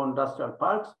agro-industrial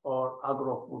parks or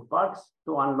agro-food parks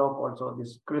to unlock also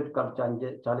these critical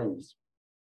challenges.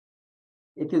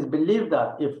 It is believed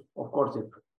that if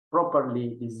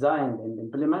properly designed and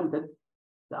implemented,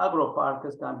 the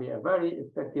agro-parks can be a very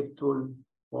effective tool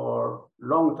for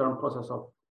long-term process of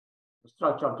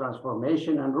structural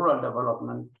transformation and rural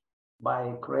development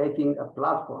by creating a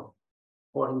platform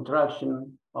for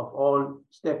interaction of all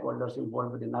stakeholders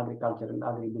involved in agriculture and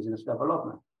agribusiness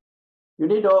development.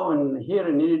 Here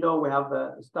in UNIDO, we have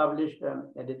established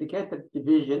a dedicated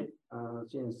division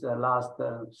since the last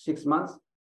 6 months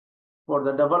for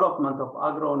the development of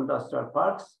agro-industrial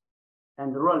parks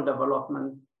and rural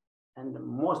development, and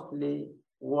mostly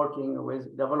working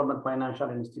with development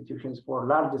financial institutions for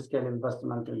large-scale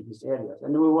investment in these areas.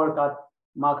 And we work at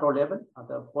macro level, at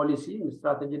the policy and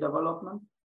strategy development.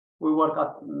 We work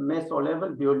at meso level,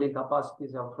 building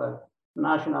capacities of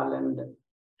national and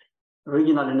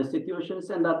regional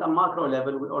institutions. And at a macro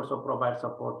level, we also provide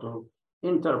support to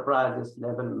enterprises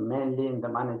level, mainly in the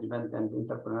management and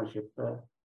entrepreneurship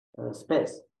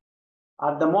space.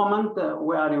 At the moment,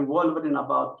 we are involved in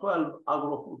about 12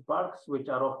 agro-food parks, which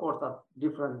are, of course, at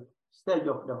different stage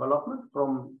of development,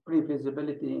 from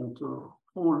pre-feasibility into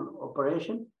full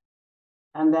operation.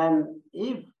 And then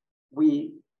if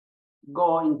we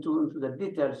go into the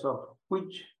details of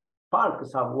which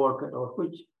parks have worked or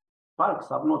which parks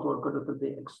have not worked, it will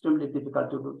be extremely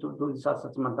difficult to do this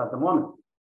assessment at the moment,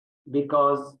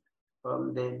 because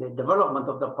the development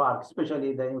of the park,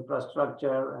 especially the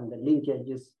infrastructure and the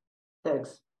linkages,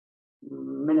 takes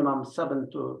minimum 7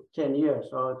 to 10 years,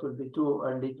 so it will be too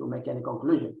early to make any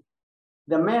conclusion.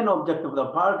 The main objective of the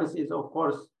parks is, of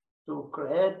course, to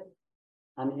create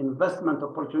an investment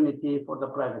opportunity for the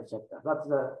private sector. That's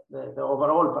the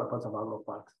overall purpose of agro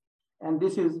parks. And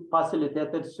this is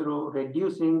facilitated through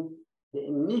reducing the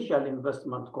initial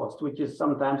investment cost, which is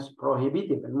sometimes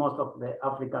prohibitive in most of the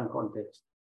African context.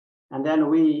 And then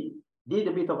we did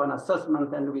a bit of an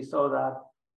assessment, and we saw that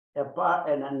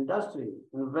an industry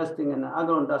investing in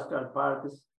agro-industrial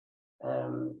parks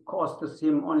costs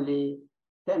him only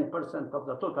 10% of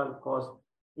the total cost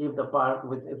if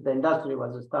the industry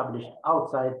was established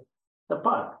outside the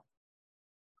park.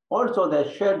 Also, the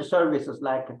shared services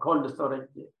like cold storage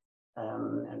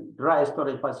and dry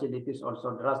storage facilities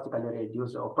also drastically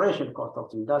reduce the operation cost of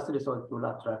the industry, so it will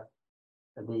attract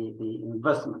the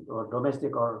investment, or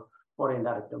domestic or foreign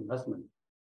direct investment.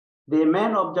 The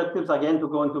main objectives, again, to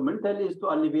go into military, is to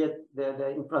alleviate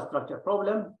the infrastructure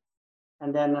problem,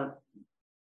 and then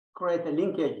create the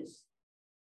linkages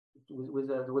with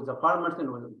the farmers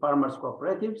and with the farmers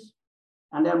cooperatives,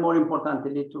 and then more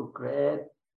importantly, to create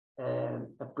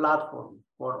a platform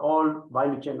for all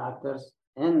value chain actors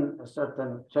in a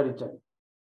certain territory,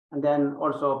 and then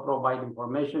also provide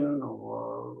information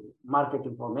or market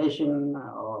information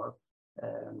or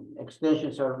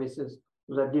extension services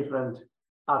to the different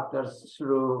actors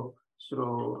through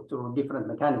different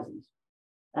mechanisms.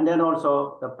 And then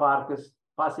also the parks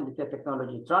facilitate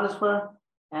technology transfer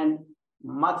and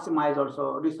maximize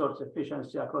also resource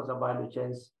efficiency across the value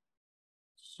chains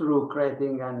through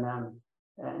creating an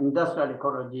industrial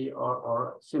ecology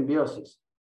or symbiosis.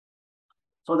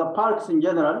 So the parks in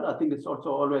general, I think it's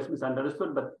also always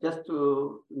misunderstood, but just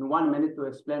in 1 minute to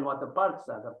explain what the parks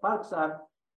are. The parks are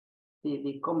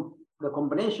the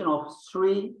combination of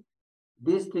 3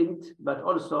 distinct but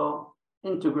also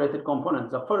integrated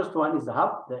components. The first one is the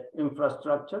hub, the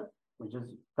infrastructure, which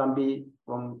can be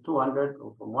from 200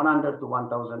 or from 100 to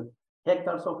 1,000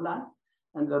 hectares of land,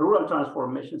 and the rural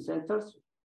transformation centers,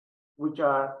 which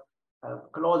are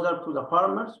closer to the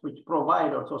farmers, which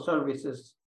provide also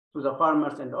services to the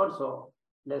farmers and also,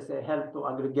 let's say, help to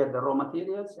aggregate the raw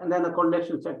materials, and then the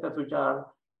collection sectors, which are,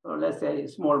 let's say,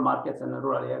 small markets in the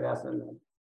rural areas and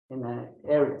in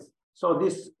areas. So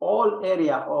this whole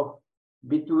area of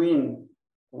between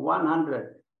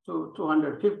 100 to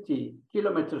 250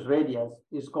 kilometers radius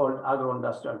is called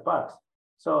agro-industrial parks.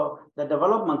 So the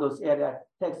development of this area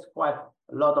takes quite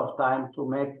a lot of time to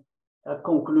make a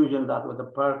conclusion that whether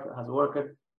the park has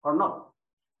worked or not.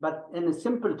 But in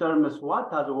simple terms,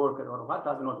 what has worked or what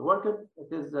has not worked,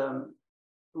 it is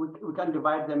we can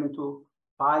divide them into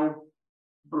 5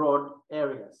 broad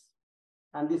areas.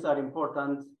 And these are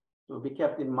important to be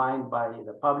kept in mind by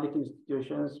the public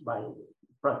institutions, by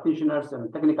practitioners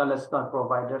and technical assistance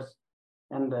providers,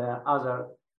 and other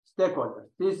stakeholders.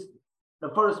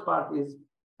 The first part is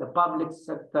the public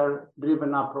sector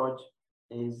driven approach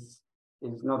is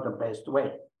not the best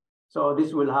way. So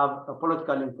this will have a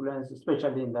political influence,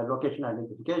 especially in the location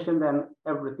identification, then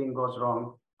everything goes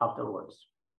wrong afterwards.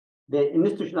 The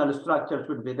institutional structure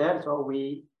should be there, so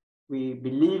we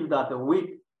believe that the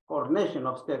weak coordination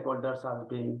of stakeholders has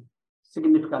been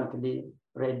significantly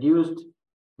reduced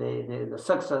the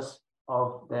success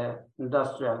of the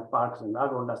industrial parks and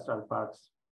agro-industrial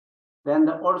parks. Then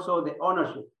also the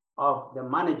ownership of the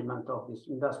management of these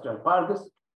industrial parks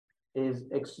is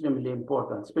extremely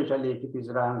important, especially if it is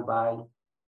run by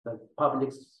the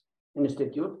public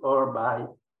institute or by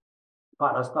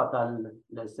parastatal,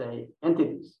 let's say,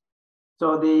 entities.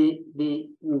 So the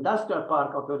industrial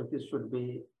park authorities should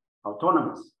be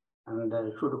autonomous and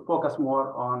should focus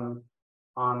more on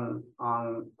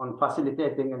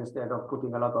facilitating instead of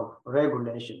putting a lot of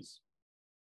regulations.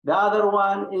 The other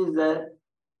one is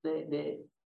the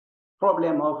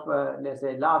problem of, let's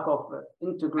say, lack of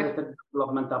integrated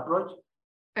development approach.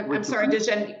 I'm sorry,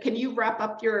 Dijen, can you wrap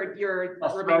up your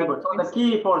remaining points? So the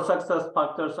key for success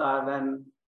factors are then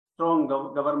strong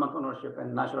government ownership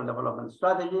and national development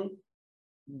strategy,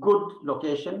 good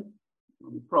location,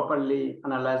 properly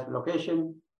analyzed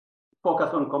location, focus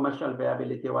on commercial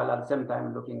viability while at the same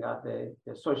time looking at the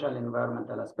social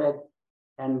environmental aspect,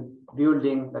 and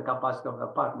building the capacity of the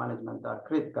park management are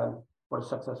critical for the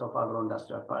success of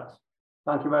agro-industrial parks.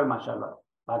 Thank you very much, Charlotte.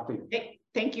 Back to you.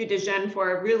 Thank you, Dijen,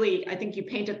 for really, I think you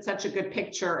painted such a good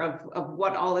picture of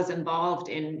what all is involved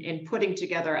in putting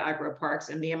together agro-parks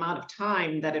and the amount of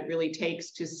time that it really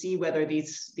takes to see whether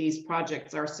these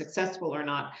projects are successful or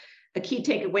not. A key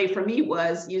takeaway for me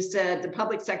was you said the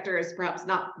public sector is perhaps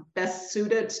not best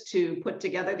suited to put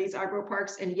together these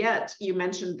agro-parks, and yet you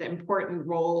mentioned the important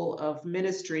role of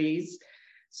ministries.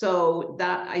 So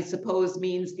that, I suppose,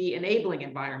 means the enabling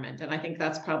environment. And I think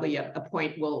that's probably a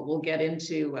point we'll get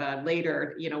into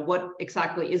later. You know, what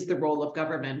exactly is the role of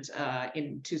government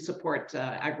to support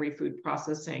agri-food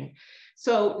processing?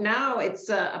 So now it's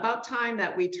about time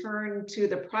that we turn to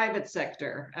the private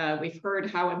sector. We've heard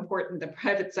how important the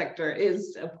private sector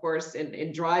is, of course,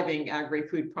 in driving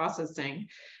agri-food processing.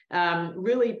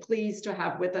 Really pleased to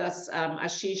have with us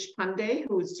Ashish Pandey,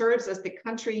 who serves as the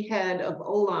country head of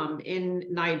Olam in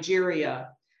Nigeria.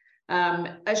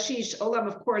 Ashish, Olam,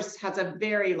 of course, has a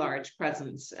very large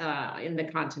presence in the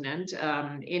continent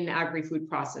in agri-food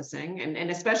processing,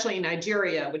 and especially in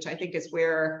Nigeria, which I think is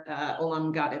where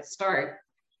Olam got its start.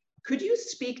 Could you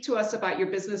speak to us about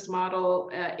your business model,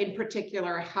 in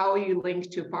particular, how you link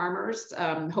to farmers,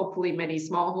 hopefully many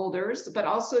smallholders, but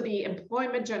also the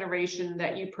employment generation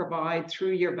that you provide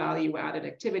through your value-added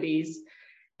activities?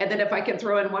 And then if I can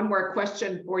throw in one more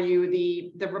question for you,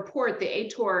 the report, the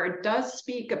ATOR, does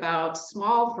speak about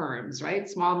small firms, right?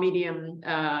 Small, medium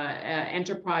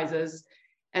enterprises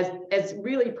as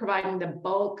really providing the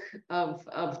bulk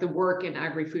of the work in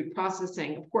agri-food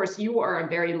processing. Of course, you are a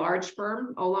very large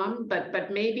firm, Olam,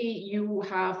 but maybe you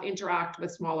have interact with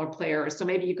smaller players. So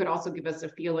maybe you could also give us a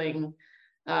feeling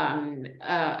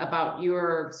about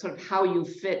your sort of how you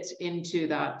fit into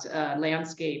that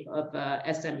landscape of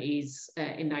SMEs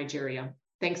in Nigeria.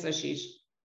 Thanks, Ashish.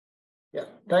 Yeah,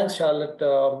 thanks, Charlotte.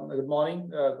 Good morning,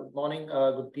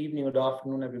 good evening, good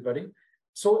afternoon, everybody.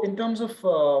 So in terms of,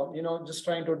 just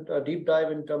trying to deep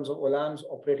dive in terms of Olam's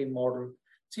operating model.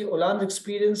 See, Olam's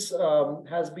experience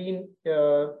has been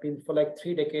for like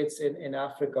 3 decades in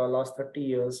Africa, last 30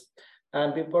 years.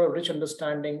 And we've got a rich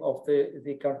understanding of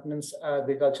the continent's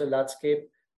agricultural landscape.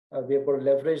 We've got to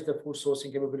leverage the food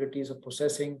sourcing capabilities of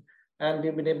processing. And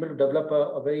we've been able to develop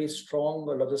a very strong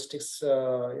logistics,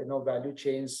 value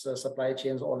chains, supply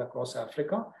chains all across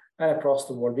Africa and across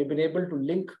the world. We've been able to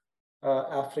link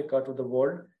Africa to the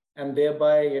world, and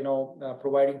thereby,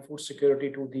 providing food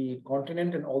security to the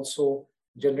continent and also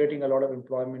generating a lot of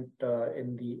employment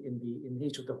in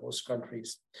each of the host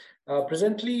countries.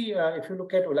 Presently, if you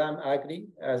look at Olam Agri,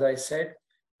 as I said,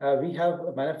 we have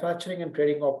manufacturing and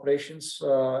trading operations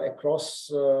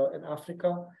across in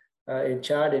Africa, in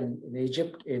Chad, in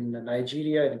Egypt, in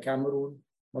Nigeria, in Cameroon,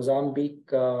 Mozambique,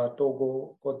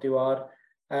 Togo, Cote d'Ivoire,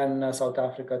 and South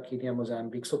Africa, Kenya,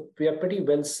 Mozambique. So we are pretty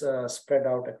well spread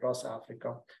out across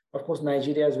Africa. Of course,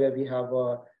 Nigeria is where we have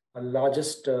a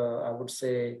largest, I would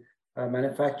say,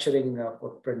 manufacturing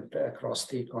footprint across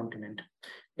the continent.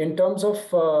 In terms of,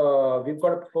 we've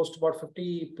got close to about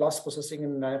 50 plus processing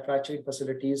and manufacturing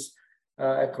facilities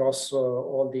across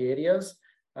all the areas.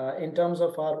 In terms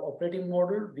of our operating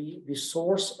model, we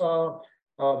source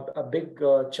a big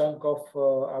chunk of,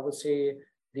 I would say,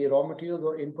 the raw materials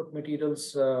or input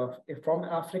materials from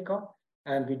Africa,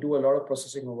 and we do a lot of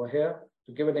processing over here.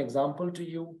 To give an example to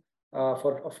you,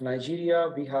 of Nigeria,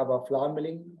 we have a flour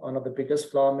milling, one of the biggest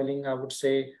flour milling, I would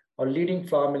say, or leading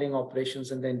flour milling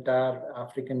operations in the entire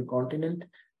African continent.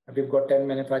 We've got 10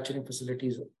 manufacturing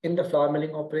facilities in the flour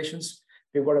milling operations.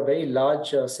 We've got a very large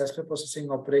sesame processing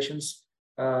operations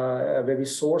where we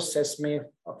source sesame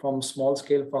from small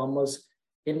scale farmers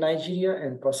in Nigeria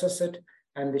and process it,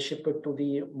 and they ship it to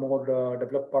the more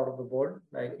developed part of the world,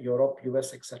 like Europe,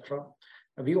 US, etc.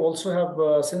 We also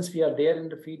have, since we are there in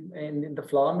the feed, in the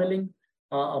flour milling,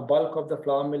 a bulk of the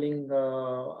flour milling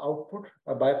output,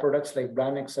 byproducts like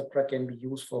bran, etc., can be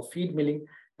used for feed milling.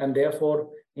 And therefore,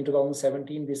 in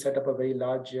 2017, we set up a very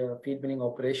large feed milling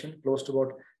operation, close to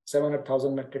about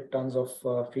 700,000 metric tons of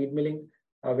feed milling,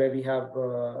 where we have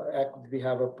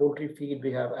a poultry feed,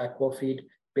 we have aqua feed,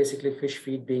 basically fish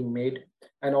feed being made,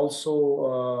 and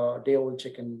also day-old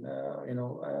chicken,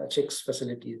 chicks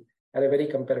facilities at a very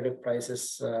competitive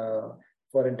prices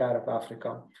for entire of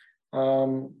Africa.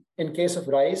 In case of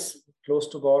rice, close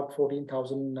to about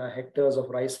 14,000 hectares of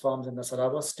rice farms in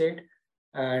Nasarawa state.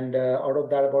 And out of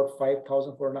that, about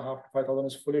 4,500 to 5,000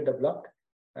 is fully developed,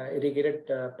 irrigated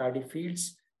paddy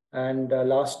fields. And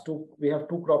we have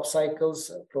 2 crop cycles,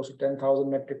 close to 10,000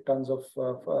 metric tons of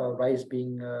rice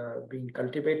being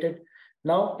cultivated.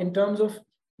 Now, in terms of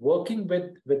working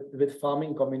with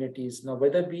farming communities, now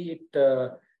whether be it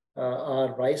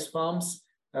our rice farms,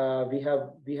 we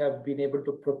have been able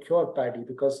to procure paddy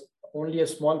because only a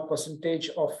small percentage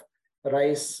of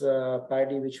rice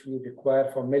paddy which we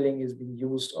require for milling is being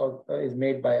used or is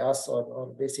made by us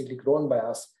or basically grown by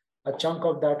us. A chunk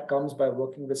of that comes by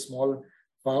working with small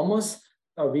farmers.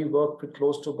 We work with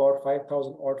close to about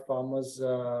 5,000 odd farmers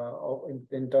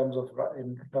in terms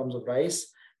of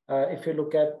rice. If you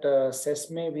look at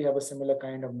sesame, we have a similar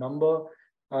kind of number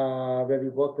where we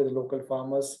work with local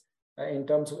farmers. In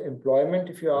terms of employment,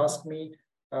 if you ask me,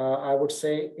 I would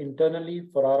say internally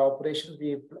for our operations,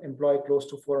 we employ close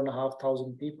to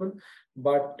 4,500 people.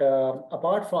 But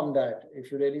apart from that,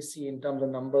 if you really see in terms of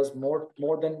numbers,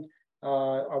 more than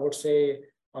I would say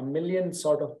 1 million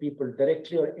sort of people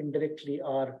directly or indirectly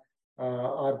are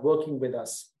working with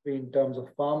us, be in terms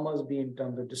of farmers, be in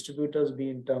terms of distributors, be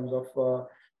in terms of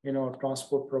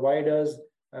transport providers,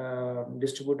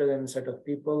 distributors and set of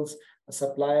peoples,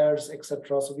 suppliers,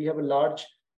 etc. So we have a large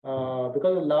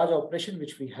because of the large operation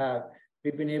which we have,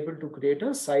 we've been able to create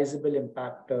a sizable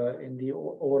impact in the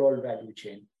overall value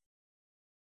chain.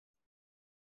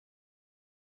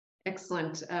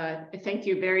 Excellent. Thank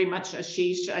you very much,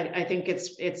 Ashish. I think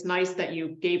it's nice that you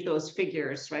gave those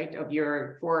figures, right, of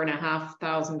your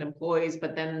 4,500 employees,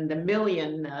 but then the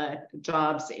million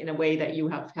jobs in a way that you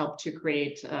have helped to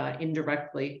create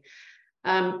indirectly.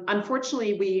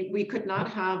 Unfortunately, we could not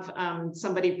have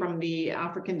somebody from the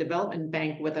African Development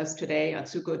Bank with us today.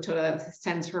 Atsuko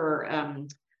sends her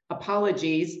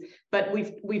apologies, but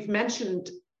we've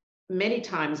mentioned many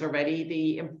times already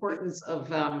the importance of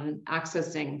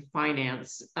accessing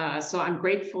finance. So I'm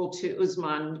grateful to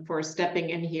Usman for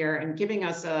stepping in here and giving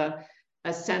us a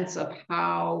sense of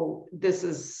how this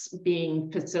is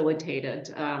being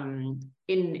facilitated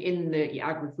in the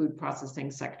agri-food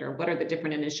processing sector. What are the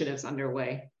different initiatives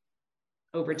underway?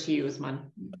 Over to you,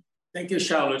 Usman. Thank you,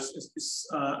 Charlotte. It's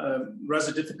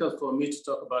rather difficult for me to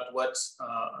talk about what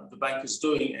the bank is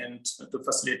doing and to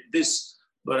facilitate this,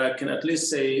 but I can at least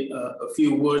say a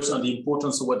few words on the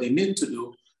importance of what they need to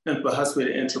do and perhaps where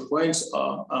the entry points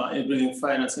are in bringing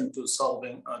finance into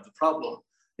solving the problem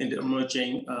in the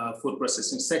emerging food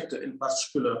processing sector, in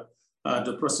particular,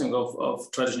 the processing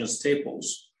of traditional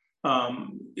staples.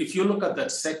 If you look at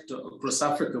that sector across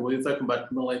Africa, where you're talking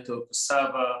about millet or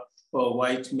cassava or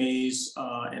white maize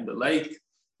and the like,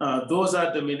 those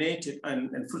are dominated, and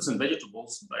fruits and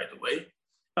vegetables, by the way,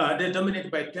 they're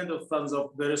dominated by tens of thousands of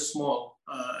very small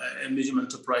and medium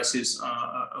enterprises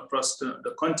across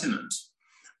the continent.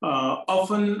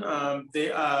 Often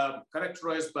they are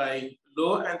characterized by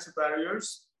low entry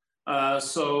barriers.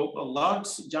 So a lot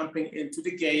jumping into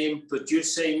the game,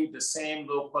 producing the same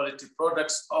low quality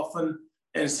products often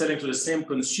and selling to the same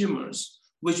consumers,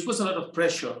 which puts a lot of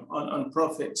pressure on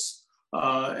profits.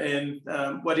 And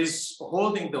what is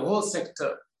holding the whole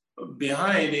sector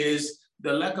behind is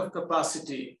the lack of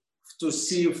capacity to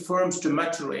see firms to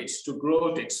maturate, to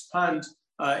grow, to expand,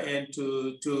 and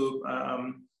to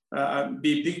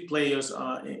be big players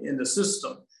in the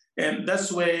system. And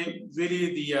that's where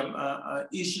really the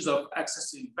issues of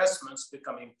access to investments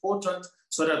become important,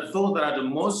 so that those that are the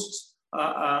most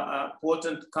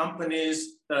important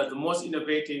companies, that are the most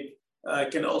innovative,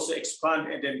 can also expand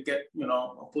and then get,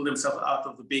 pull themselves out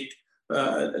of the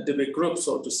big group,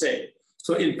 so to say.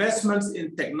 So investments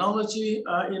in technology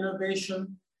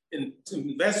innovation,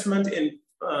 investment in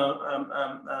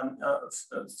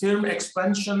firm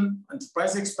expansion,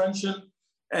 enterprise expansion,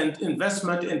 and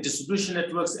investment in distribution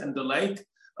networks and the like,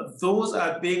 those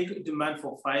are big demand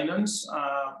for finance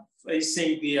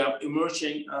facing the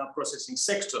emerging processing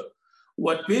sector.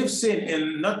 What we've seen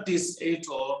in not this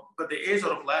ATOR, but the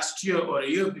ATOR of last year or a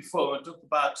year before, when we talked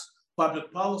about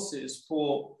public policies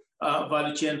for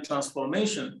value chain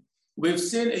transformation, we've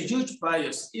seen a huge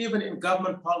bias, even in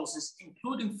government policies,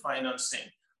 including financing,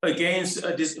 against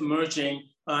these emerging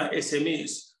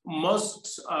SMEs.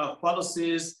 Most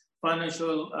policies,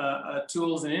 financial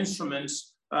tools and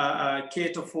instruments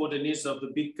cater for the needs of the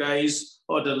big guys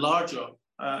or the larger,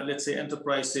 let's say,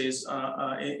 enterprises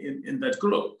in that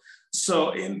group.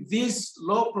 So in these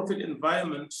low profit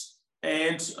environments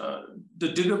and the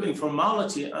degree of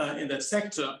informality in that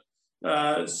sector,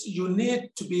 you need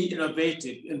to be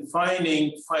innovative in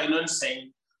finding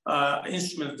financing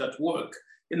instruments that work,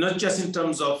 and not just in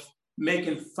terms of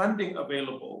making funding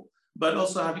available, but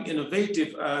also having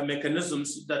innovative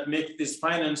mechanisms that make this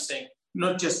financing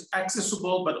not just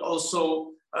accessible, but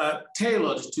also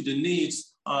tailored to the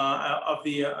needs of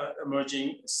the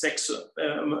emerging sector.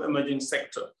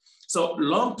 So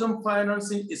long-term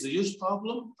financing is a huge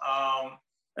problem.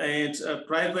 And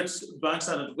private banks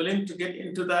are not willing to get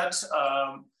into that.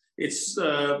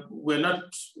 We're not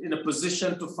in a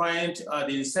position to find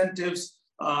the incentives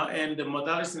and the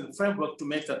modalities in the framework to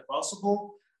make that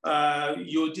possible.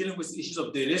 You're dealing with issues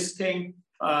of de-risking,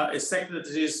 a sector that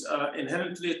is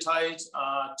inherently tied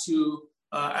to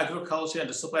agriculture and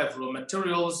the supply of raw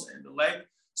materials and the like.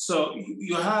 So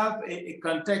you have a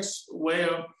context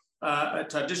where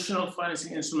traditional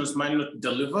financing instruments might not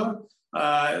deliver.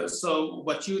 So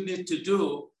what you need to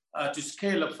do to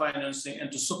scale up financing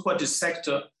and to support this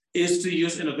sector is to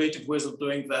use innovative ways of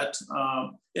doing that.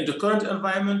 In the current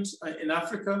environment in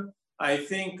Africa, I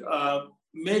think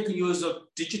making use of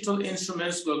digital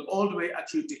instruments going all the way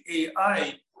actually to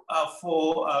AI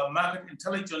for market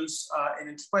intelligence and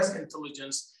enterprise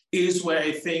intelligence is where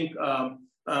I think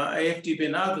AFDB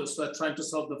and others who are trying to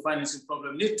solve the financing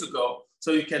problem need to go.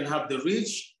 So you can have the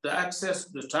reach, the access,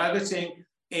 the targeting,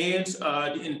 and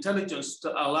the intelligence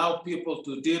to allow people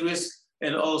to de-risk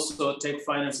and also take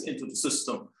finance into the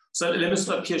system. So let me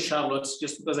stop here, Charlotte,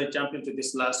 just because I jumped into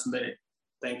this last minute.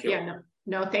 Thank you. Yeah,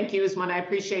 no, thank you, Usman. I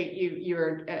appreciate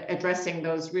you're addressing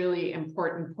those really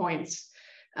important points.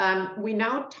 We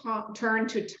now turn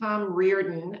to Tom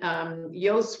Reardon.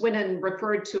 Yo Swinnon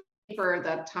referred to a paper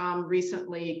that Tom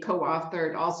recently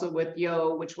co-authored also with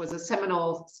Yo, which was a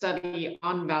seminal study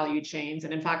on value chains.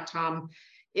 And in fact, Tom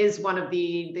is one of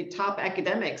the top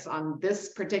academics on this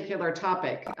particular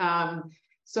topic.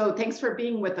 So thanks for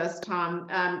being with us, Tom.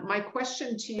 My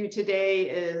question to you today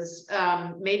is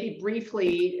maybe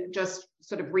briefly just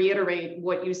sort of reiterate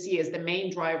what you see as the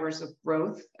main drivers of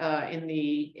growth in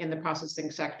the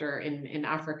processing sector in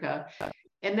Africa.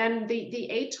 And then the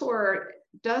ATOR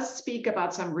does speak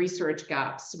about some research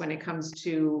gaps when it comes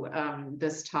to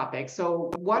this topic.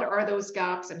 So what are those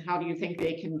gaps and how do you think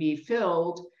they can be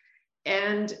filled?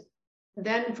 And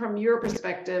then from your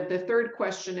perspective, the third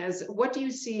question is, what do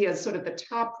you see as sort of the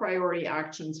top priority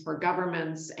actions for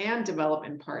governments and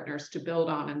development partners to build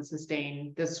on and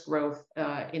sustain this growth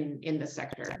in the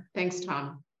sector? Thanks,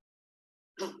 Tom.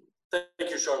 Thank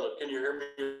you, Charlotte. Can you hear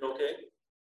me okay?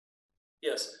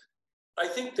 Yes. I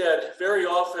think that very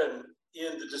often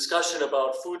in the discussion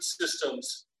about food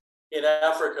systems in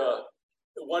Africa,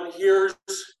 one hears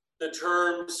the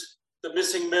terms, the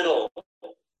missing middle,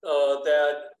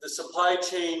 that the supply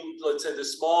chain, let's say the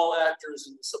small actors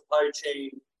in the supply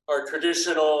chain are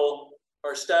traditional,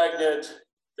 are stagnant,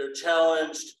 they're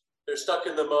challenged, they're stuck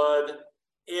in the mud.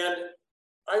 And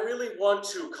I really want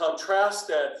to contrast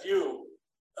that view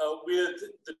with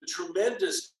the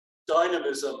tremendous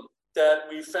dynamism that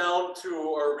we found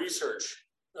through our research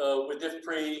with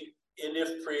IFPRI, in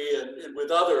IFPRI and with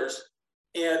others.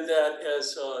 And that,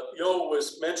 as Yo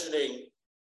was mentioning,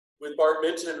 with Bart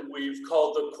Minton, we've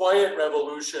called the quiet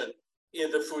revolution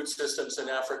in the food systems in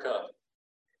Africa.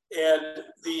 And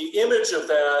the image of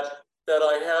that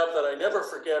I have that I never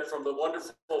forget from the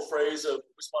wonderful phrase of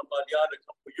Usman Badian a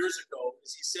couple of years ago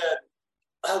is he said,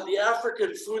 the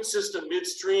African food system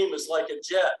midstream is like a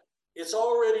jet. It's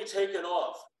already taken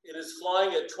off. It is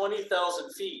flying at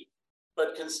 20,000 feet,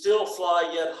 but can still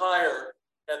fly yet higher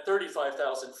at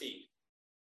 35,000 feet.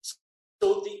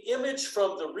 So the image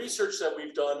from the research that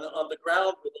we've done on the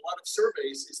ground with a lot of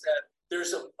surveys is that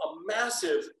there's a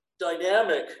massive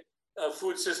dynamic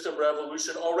food system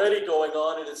revolution already going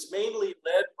on, and it's mainly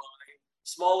led by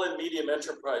small and medium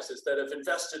enterprises that have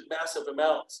invested massive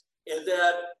amounts. And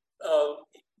that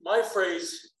my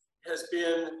phrase has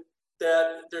been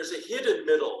that there's a hidden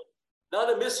middle,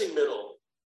 not a missing middle.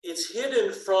 It's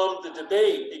hidden from the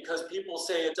debate because people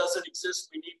say it doesn't exist,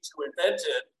 we need to invent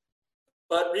it.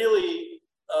 But really,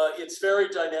 it's very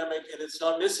dynamic and it's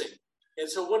not missing. And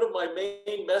so one of my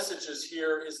main messages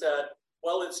here is that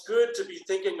while it's good to be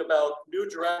thinking about new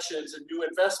directions and new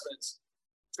investments,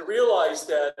 to realize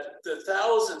that the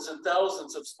thousands and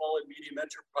thousands of small and medium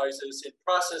enterprises in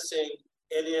processing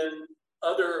and in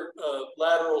other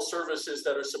lateral services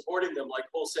that are supporting them, like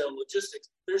wholesale and logistics,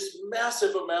 there's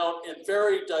massive amount and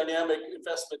very dynamic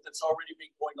investment that's already been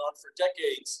going on for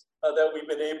decades that we've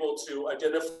been able to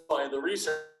identify in the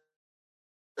research.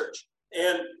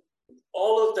 And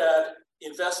all of that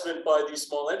investment by these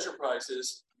small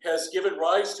enterprises has given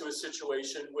rise to a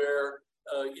situation where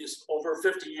is over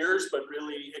 50 years, but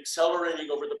really accelerating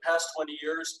over the past 20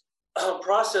 years,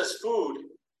 processed food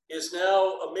is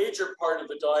now a major part of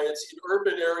the diets in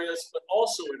urban areas, but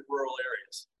also in rural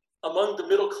areas, among the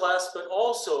middle class, but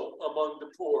also among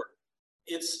the poor.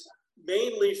 It's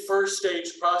mainly first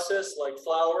stage process like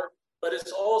flour, but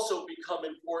it's also become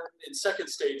important in second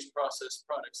stage processed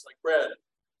products like bread.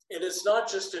 And it's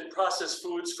not just in processed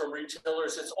foods from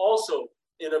retailers, it's also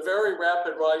in a very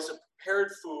rapid rise of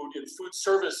prepared food in food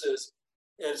services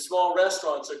and small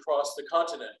restaurants across the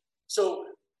continent. So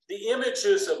the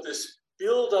images of this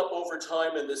build up over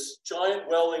time and this giant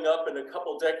welling up in a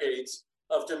couple decades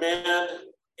of demand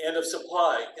and of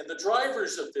supply. And the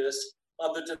drivers of this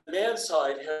on the demand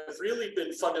side have really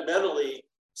been fundamentally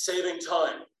saving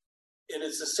time. And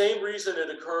it's the same reason it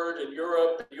occurred in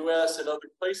Europe, US, and other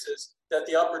places, that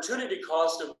the opportunity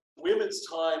cost of women's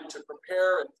time to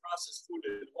prepare and process food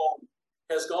at home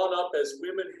has gone up as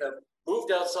women have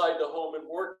moved outside the home and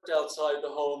worked outside the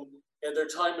home, and their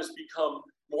time has become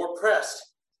more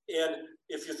pressed. And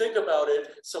if you think about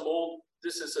it,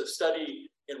 this is a study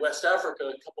in West Africa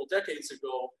a couple decades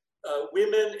ago,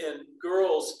 women and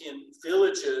girls in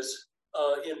villages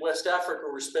in West Africa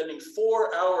were spending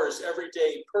 4 hours every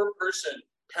day per person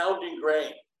pounding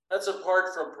grain. That's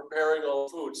apart from preparing all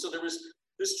food. So there was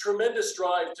this tremendous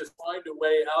drive to find a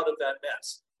way out of that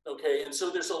mess, okay? And so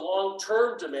there's a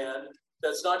long-term demand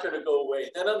that's not gonna go away.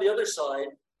 Then on the other side,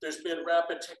 there's been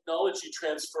rapid technology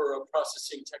transfer of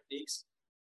processing techniques.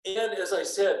 And as I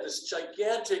said, this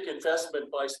gigantic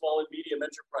investment by small and medium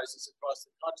enterprises across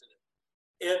the continent.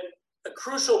 And a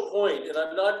crucial point, and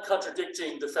I'm not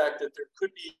contradicting the fact that there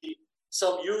could be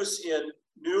some use in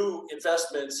new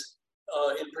investments,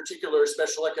 in particular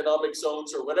special economic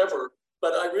zones or whatever,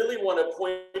 but I really want to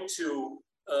point to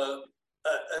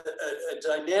a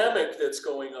dynamic that's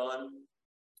going on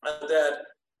that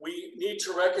we need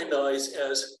to recognize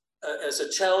as a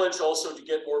challenge also to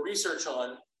get more research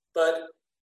on. But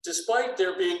despite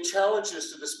there being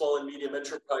challenges to the small and medium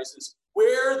enterprises,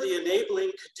 where the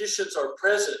enabling conditions are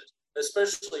present,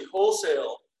 especially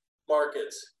wholesale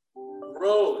markets,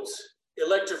 roads,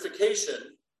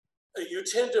 electrification, you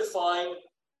tend to find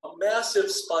a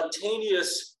massive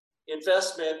spontaneous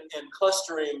investment and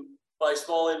clustering by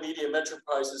small and medium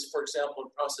enterprises, for example, in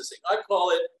processing. I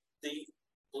call it the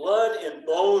blood and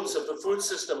bones of the food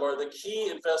system are the key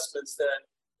investments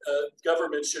that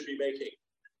governments should be making.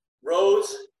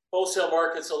 Roads, wholesale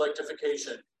markets,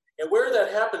 electrification. And where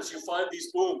that happens, you find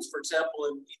these booms, for example,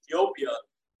 in Ethiopia,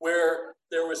 where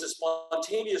there was a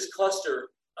spontaneous cluster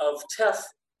of teff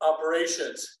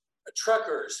operations,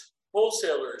 truckers,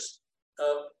 wholesalers,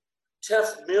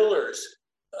 teff millers,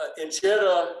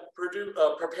 injera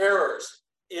preparers.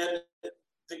 And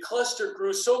the cluster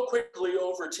grew so quickly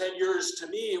over 10 years. To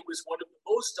me, it was one of the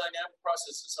most dynamic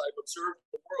processes I've observed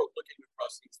in the world looking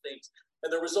across these things.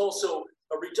 And there was also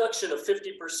a reduction of 50%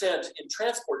 in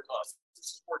transport costs. This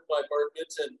is work by Bart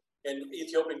Mitz and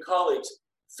Ethiopian colleagues.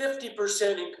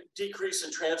 50% decrease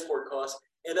in transport costs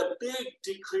and a big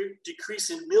decrease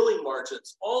in milling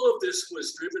margins. All of this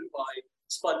was driven by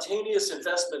spontaneous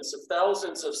investments of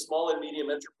thousands of small and medium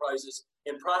enterprises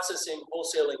in processing,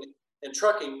 wholesaling, and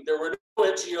trucking. There were no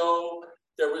NGO,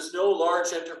 there was no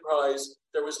large enterprise,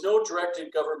 there was no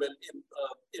directed government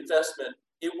investment.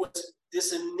 It was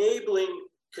this enabling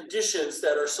conditions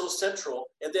that are so central,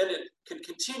 and then it can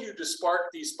continue to spark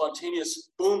these spontaneous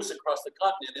booms across the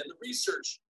continent. And the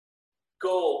research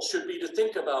goal should be to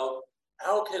think about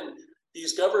how can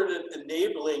these government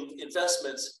enabling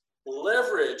investments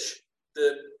leverage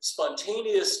the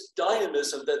spontaneous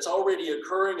dynamism that's already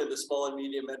occurring in the small and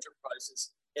medium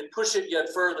enterprises and push it yet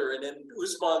further. And in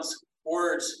Usman's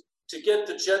words, to get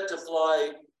the jet to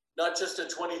fly not just at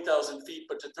 20,000 feet,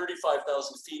 but to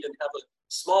 35,000 feet and have a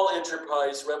small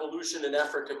enterprise revolution in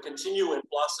Africa continue and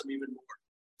blossom even more.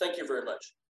 Thank you very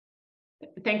much.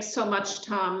 Thanks so much,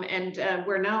 Tom. And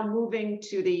we're now moving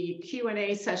to the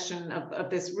Q&A session of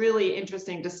this really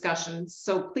interesting discussion.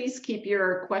 So please keep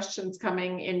your questions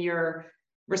coming in your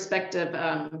respective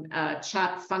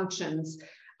chat functions.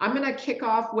 I'm going to kick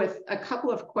off with a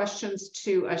couple of questions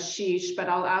to Ashish, but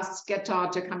I'll ask Geta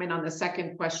to come in on the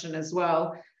second question as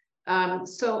well.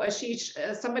 So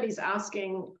Ashish, somebody's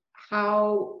asking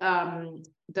how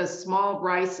the small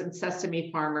rice and sesame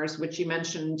farmers, which you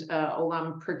mentioned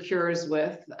Olam procures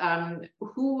with,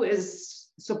 who is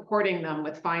supporting them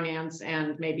with finance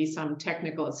and maybe some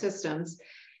technical assistance?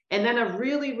 And then a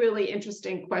really, really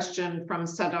interesting question from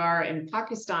Sadar in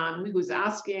Pakistan, who's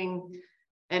asking,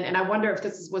 and I wonder if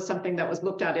this was something that was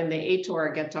looked at in the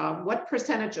ATOR, Geta, what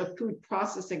percentage of food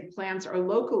processing plants are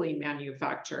locally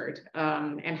manufactured,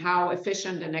 and how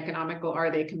efficient and economical are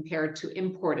they compared to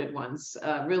imported ones?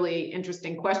 Really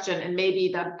interesting question. And maybe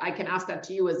that I can ask that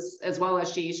to you as well,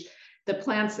 Ashish. The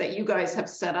plants that you guys have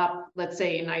set up, let's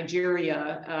say in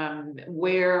Nigeria,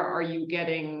 where are you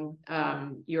getting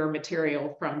your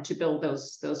material from to build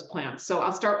those plants? So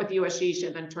I'll start with you, Ashish,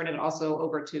 and then turn it also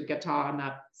over to Geta on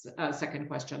that second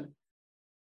question.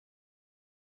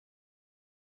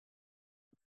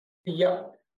 Yeah.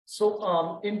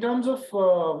 So in terms of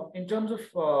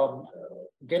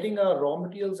getting our raw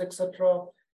materials, etc.,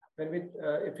 when we,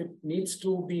 if it needs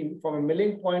to be from a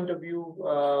milling point of view,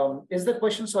 is the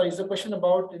question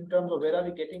about in terms of where are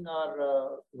we getting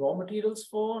our raw materials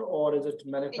for, or is it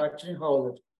manufacturing? How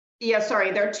is it? Yeah,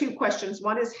 sorry, there are two questions.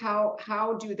 One is how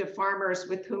do the farmers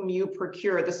with whom you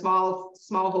procure, the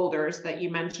smallholders that you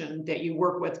mentioned that you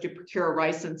work with to procure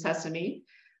rice and sesame,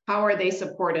 how are they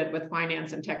supported with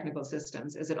finance and technical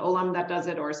assistance? Is it Olam that does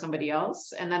it or somebody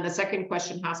else? And then the second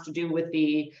question has to do with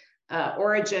the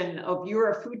origin of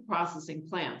your food processing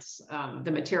plants,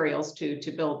 the materials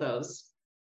to build those.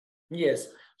 Yes.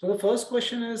 So the first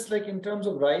question is like in terms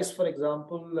of rice, for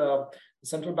example, the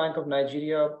Central Bank of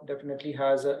Nigeria definitely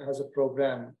has a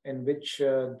program in which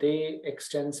they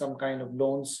extend some kind of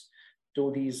loans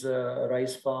to these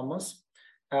rice farmers.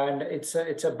 And it's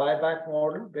a buyback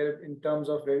model where in terms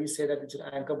of where we say that it's an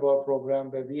anchor borrow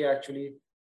program where we actually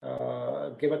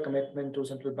give a commitment to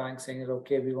central bank saying,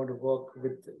 okay, we want to work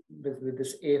with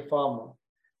this A farmer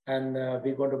and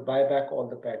we're going to buy back all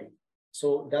the paddy.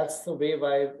 So that's the way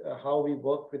how we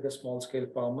work with the small scale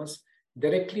farmers.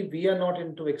 Directly, we are not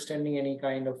into extending any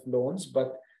kind of loans,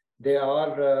 but there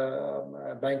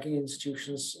are banking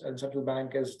institutions, and Central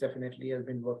Bank has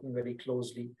been working very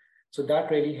closely. So that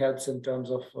really helps in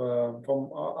terms of from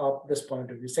this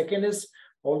point of view. Second is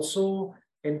also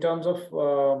in terms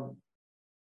of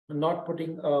not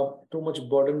putting too much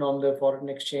burden on the foreign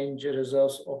exchange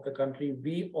reserves of the country.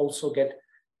 We also get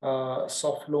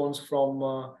soft loans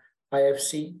from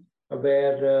IFC,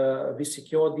 where we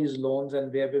secure these loans,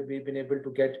 and where we've been able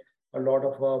to get a lot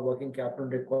of our working capital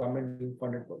requirement being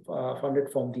funded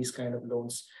from these kind of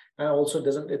loans. And also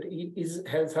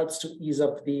helps to ease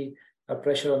up the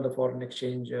pressure on the foreign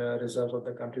exchange reserves of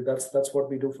the country. That's what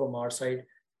we do from our side.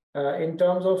 In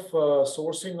terms of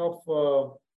sourcing of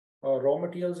raw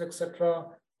materials, etc.,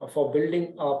 for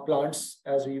building our plants,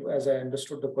 as I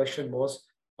understood the question was,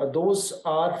 those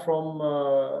are from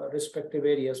respective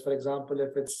areas. For example,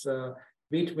 if it's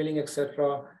wheat milling,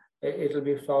 etc., it'll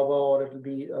be Fava or it'll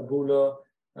be Bula,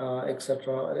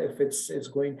 etc. If it's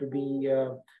going to be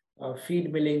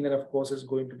feed milling, then of course it's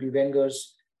going to be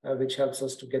Wengers, which helps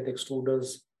us to get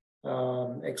extruders,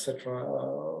 etc.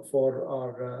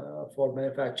 For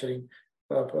manufacturing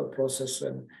process.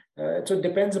 And so it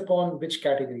depends upon which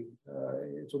category.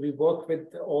 So we work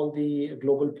with all the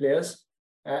global players.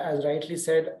 As rightly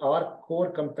said, our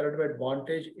core competitive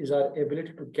advantage is our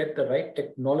ability to get the right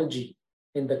technology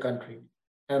in the country,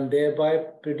 and thereby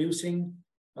producing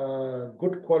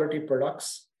good quality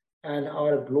products. And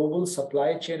our global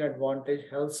supply chain advantage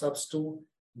helps us to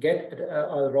get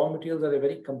our raw materials at a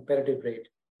very competitive rate,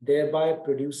 thereby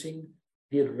producing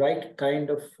the right kind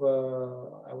of,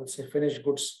 I would say, finished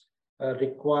goods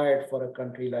required for a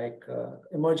country like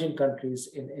emerging countries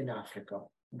in Africa.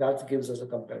 That gives us a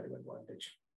competitive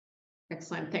advantage.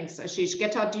 Excellent, thanks, Ashish.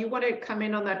 Geta, do you want to come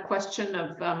in on that question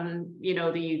of,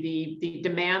 the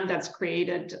demand that's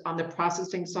created on the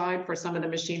processing side for some of the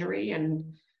machinery, and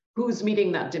who's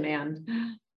meeting that demand?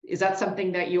 Is that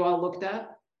something that you all looked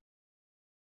at?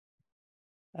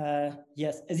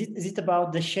 Yes. Is it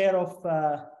about the share of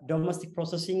domestic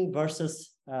processing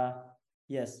versus?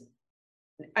 Yes.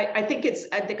 I think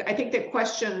the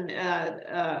question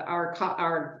our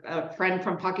friend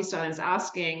from Pakistan is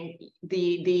asking,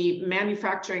 the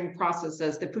manufacturing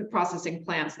processes, the food processing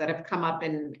plants that have come up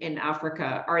in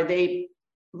Africa, are they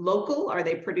local? Are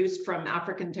they produced from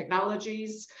African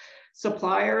technologies,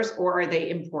 suppliers, or are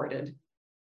they imported?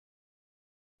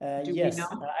 Yes,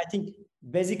 I think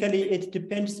basically it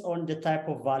depends on the type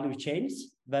of value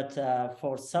chains, but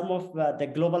for some of the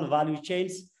global value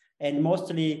chains, and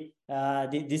mostly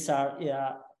these are,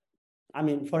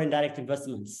 foreign direct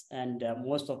investments, and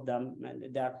most of them,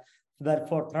 but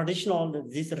for traditional,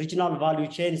 these regional value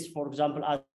chains, for example,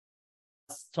 as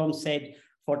Tom said,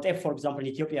 for example, in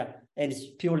Ethiopia, and it's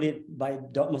purely by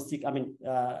domestic,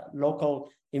 local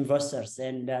investors,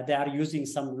 and they are using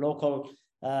some local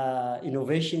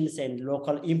innovations and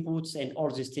local inputs and all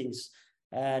these things.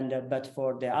 And but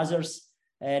for the others,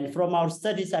 and from our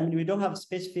studies, we don't have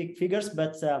specific figures,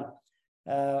 but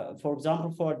for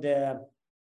example, for the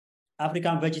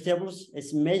African vegetables,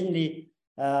 it's mainly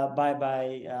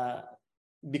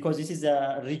because this is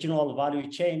a regional value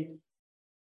chain,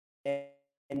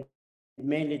 and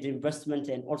mainly the investment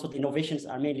and also the innovations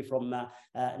are mainly from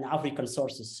African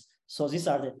sources. So these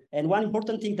are and one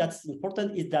important thing that's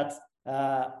important is that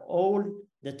all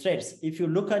the trades, if you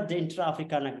look at the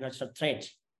intra-African agricultural trade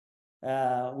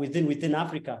within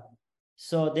Africa,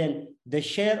 so then the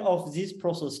share of these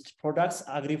processed products,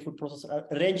 agri-food processed,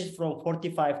 ranges from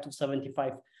 45 to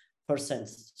 75%.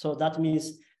 So that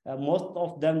means most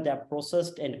of them, they are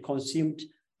processed and consumed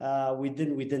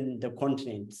within the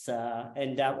continents,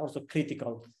 and they are also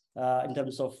critical in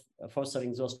terms of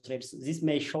fostering those trades. This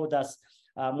may show that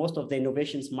most of the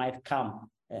innovations might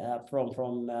come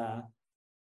from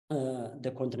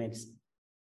the continents.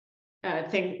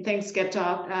 Thanks,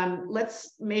 Geta.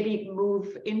 Let's maybe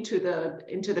move into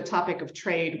the topic of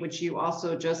trade, which you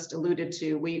also just alluded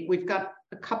to. We've got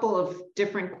a couple of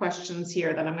different questions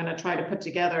here that I'm going to try to put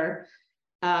together.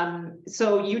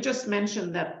 So you just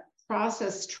mentioned that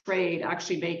processed trade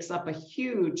actually makes up a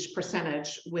huge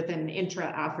percentage within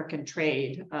intra-African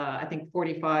trade. I think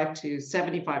 45 to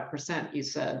 75%, you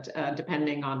said,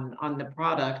 depending on the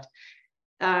product.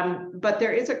 But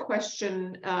there is a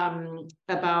question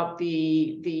about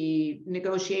the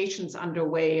negotiations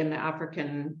underway in the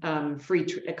African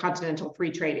continental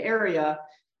free trade area.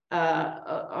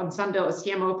 Onsando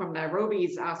Osiemo from Nairobi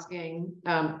is asking,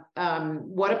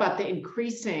 what about the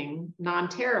increasing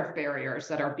non-tariff barriers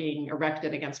that are being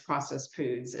erected against processed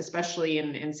foods, especially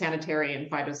in sanitary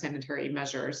and phytosanitary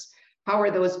measures? how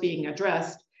are those being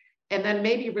addressed? And then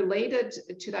maybe related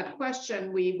to that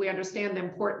question, we understand the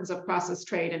importance of processed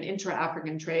trade and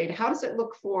intra-African trade. How does it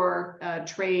look for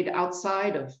trade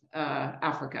outside of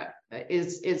Africa?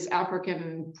 Is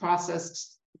African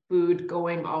processed food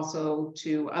going also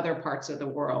to other parts of the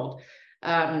world?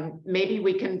 Maybe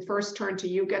we can first turn to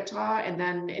you, Geta, and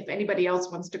then if anybody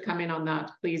else wants to come in on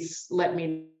that, please let me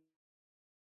know.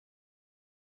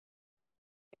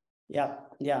 Yeah.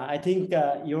 I think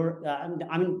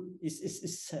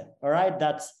it's all right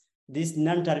that these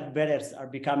non-tariff barriers are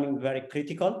becoming very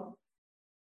critical.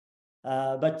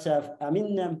 We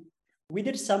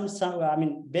did some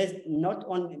based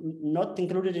not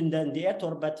included in the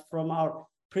ETOR, but from our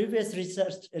previous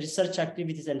research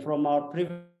activities and from our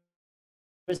previous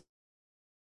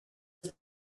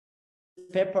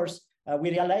papers,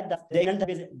 we realized that the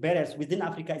non-tariff barriers within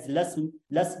Africa is less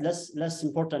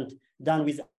important than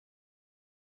with,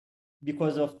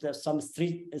 because of some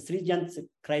stringent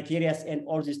criteria and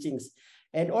all these things.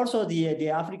 And also the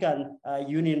African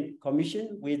Union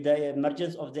Commission, with the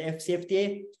emergence of the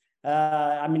FCFTA,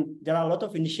 there are a lot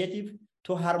of initiatives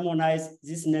to harmonize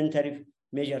these non-tariff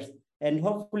measures. And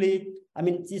hopefully,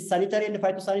 these sanitary and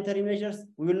phytosanitary measures,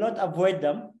 we will not avoid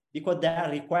them because they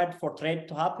are required for trade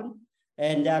to happen,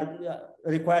 and they are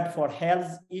required for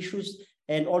health issues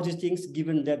and all these things,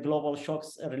 given the global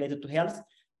shocks related to health.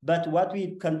 But what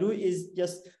we can do is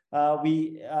just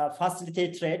we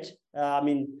facilitate trade,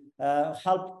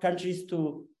 help countries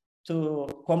to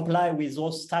comply with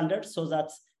those standards so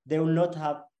that they will not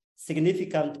have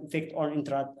significant effect on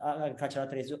intra-agricultural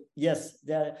trade. So yes,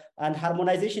 and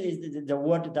harmonization is the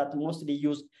word that mostly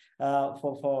used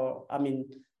for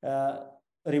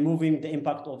removing the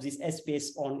impact of this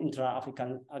SPS on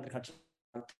intra-African agriculture.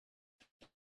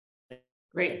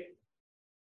 Great.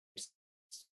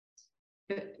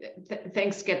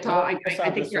 Thanks, Geta. I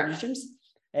think solutions,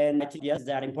 and I think yes,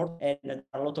 they are important, and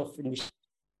a lot of initiatives.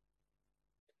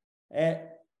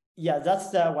 Yeah,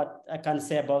 that's what I can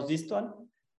say about this one.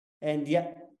 And yeah,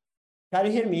 can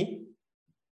you hear me?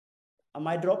 Am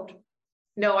I dropped?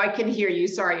 No, I can hear you.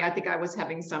 Sorry, I think I was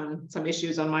having some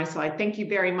issues on my side. Thank you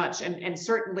very much. And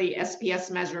certainly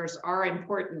SPS measures are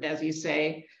important, as you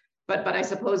say. But I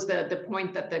suppose the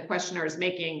point that the questioner is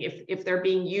making, if they're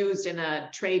being used in a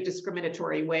trade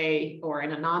discriminatory way or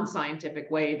in a non-scientific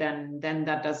way, then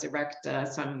that does erect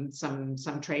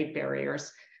some trade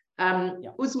barriers.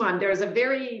 Usman, there's a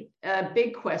very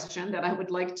big question that I would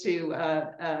like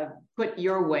to put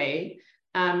your way.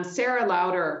 Sarah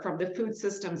Lauder from the Food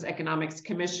Systems Economics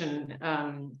Commission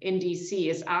in DC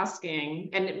is asking,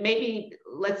 and maybe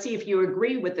let's see if you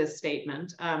agree with this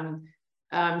statement.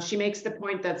 She makes the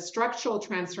point that structural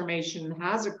transformation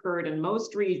has occurred in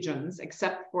most regions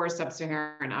except for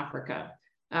sub-Saharan Africa.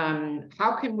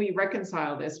 How can we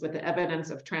reconcile this with the evidence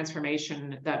of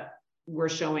transformation that we're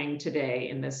showing today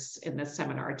in this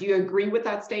seminar? Do you agree with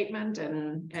that statement?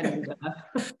 And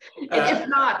if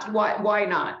not, why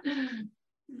not?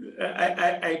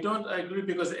 I don't agree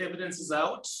because the evidence is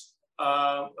out.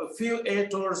 A few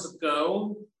ETORs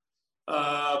ago,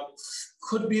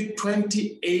 could be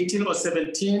 2018 or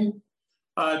 17.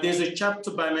 There's a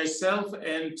chapter by myself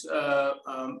and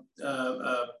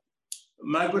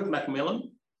Margaret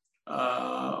Macmillan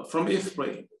from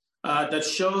IFPRI that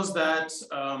shows that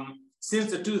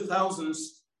since the 2000s,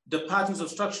 the patterns of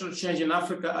structural change in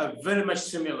Africa are very much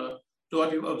similar to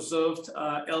what we've observed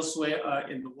elsewhere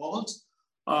in the world.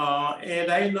 And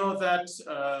I know that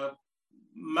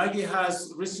Maggie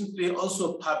has recently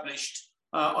also published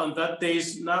on that there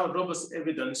is now robust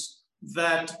evidence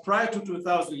that prior to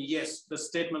 2000, yes, the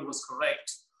statement was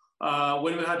correct.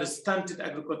 When we had a stunted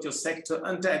agricultural sector,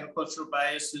 anti-agricultural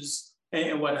biases,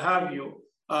 and what have you,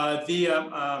 the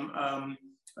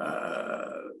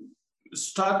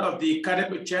start of the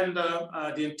CAADP agenda,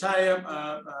 the entire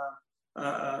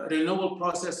renewal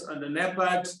process under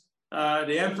NEPAD,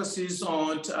 the emphasis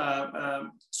on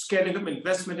scaling up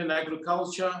investment in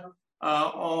agriculture,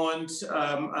 on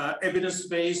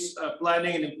evidence-based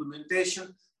planning and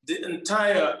implementation, the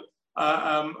entire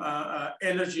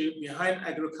energy behind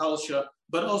agriculture,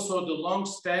 but also the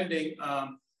long-standing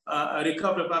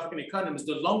recovery of African economies,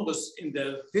 the longest in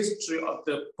the history of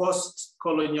the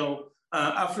post-colonial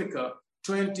Africa,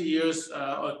 20 years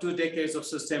or 2 decades of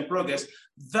sustained progress,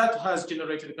 that has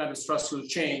generated a kind of structural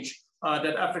change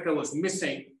that Africa was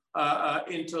missing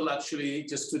until actually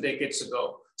just 2 decades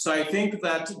ago. So I think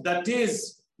that that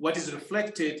is what is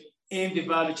reflected in the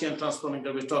value chain transforming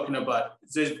that we're talking about.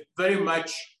 There's very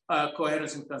much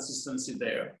coherence and consistency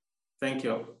there. Thank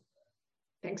you.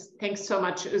 Thanks so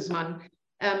much, Usman.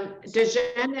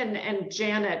 Dejen and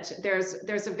Janet,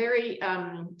 there's a very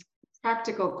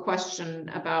practical question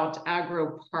about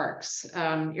agro parks.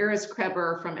 Iris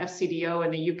Kreber from FCDO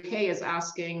in the UK is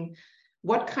asking,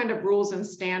 what kind of rules and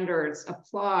standards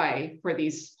apply for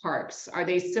these parks? Are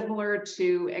they similar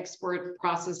to export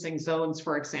processing zones,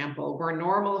 for example, where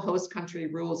normal host country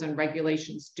rules and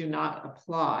regulations do not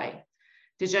apply?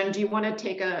 Dijen, do you want to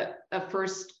take a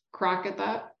first crack at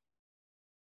that?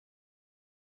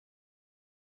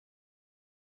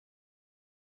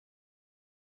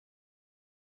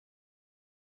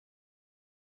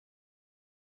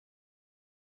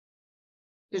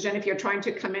 Dijen, if you're trying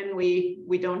to come in,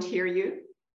 we don't hear you.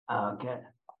 Okay.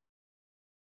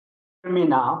 Hear me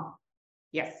now?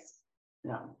 Yes.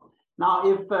 Yeah. Now,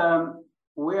 if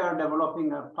we are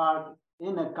developing a park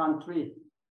in a country,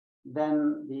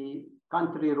 then the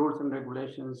country rules and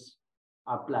regulations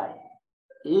apply.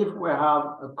 If we have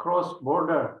a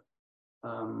cross-border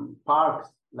parks,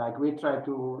 like we try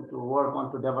to work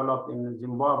on to develop in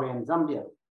Zimbabwe and Zambia,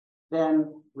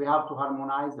 then we have to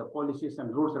harmonize the policies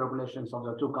and rules and regulations of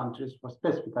the two countries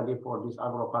specifically for this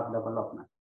agro-park development.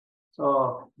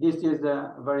 So this is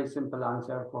a very simple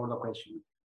answer for the question.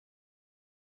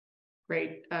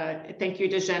 Great. Thank you,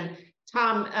 Dijen.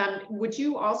 Tom, would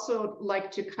you also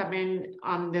like to come in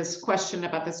on this question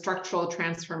about the structural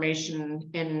transformation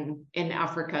in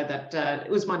Africa that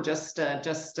Usman just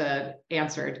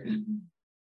answered?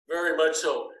 Very much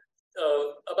so.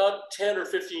 About 10 or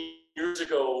 15 years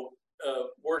ago,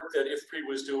 work that IFPRI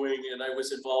was doing and I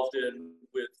was involved in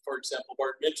with, for example,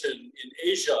 Bart Minton in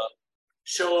Asia,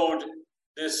 showed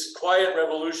this quiet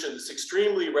revolution, this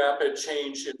extremely rapid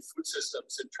change in food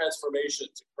systems and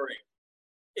transformations occurring.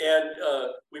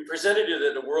 And we presented it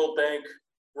at a World Bank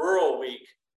Rural Week,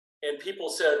 and people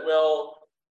said, well,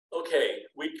 okay,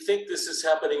 we think this is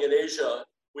happening in Asia,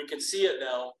 we can see it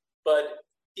now, but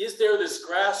is there this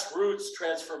grassroots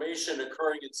transformation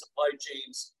occurring in supply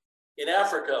chains in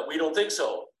Africa? We don't think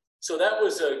so. So that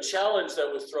was a challenge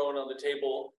that was thrown on the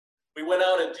table. We went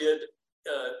out and did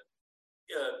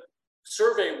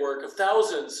survey work of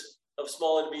thousands of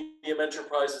small and medium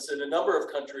enterprises in a number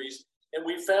of countries, and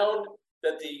we found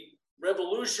that the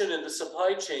revolution in the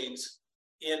supply chains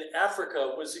in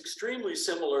Africa was extremely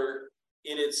similar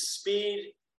in its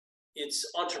speed, its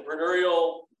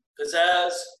entrepreneurial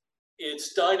pizzazz,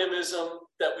 its dynamism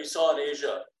that we saw in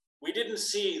Asia. We didn't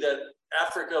see that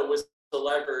Africa was the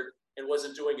laggard and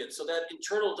wasn't doing it. So that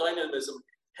internal dynamism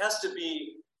has to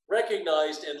be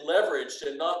recognized and leveraged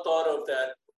and not thought of that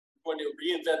we're going to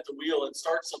reinvent the wheel and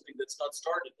start something that's not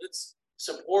started. Let's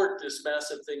support this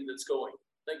massive thing that's going.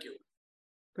 Thank you.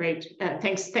 Great.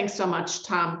 Thanks so much,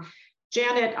 Tom.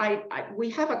 Janet, we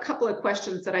have a couple of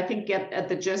questions that I think get at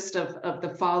the gist of the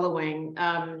following.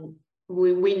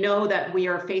 We know that we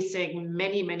are facing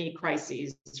many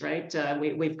crises, right?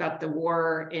 We've got the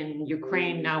war in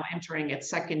Ukraine now entering its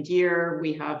second year.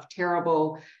 We have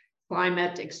terrible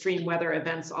climate, extreme weather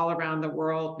events all around the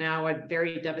world now, a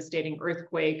very devastating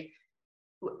earthquake.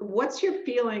 What's your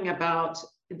feeling about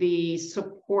the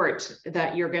support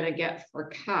that you're going to get for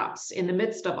CAPS in the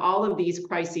midst of all of these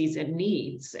crises and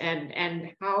needs?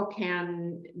 And how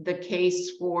can the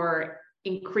case for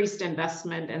increased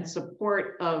investment and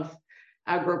support of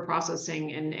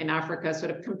agro-processing in Africa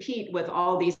sort of compete with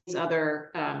all these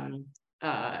other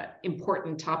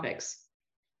important topics?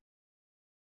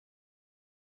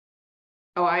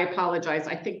 Oh, I apologize.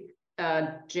 I think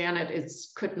Janet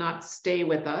could not stay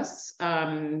with us.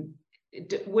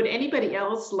 Would anybody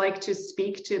else like to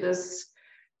speak to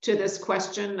this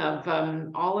question of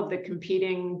all of the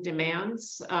competing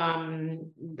demands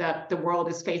that the world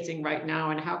is facing right now,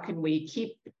 and how can we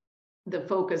keep the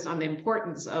focus on the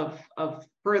importance of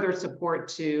further support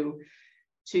to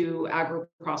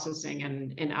agro-processing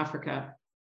in Africa?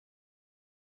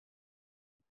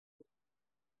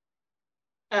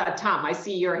 Tom, I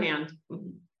see your hand.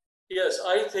 Yes,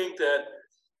 I think that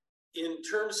in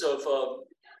terms of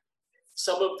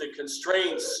some of the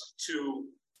constraints to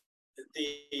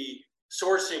the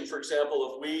sourcing, for example,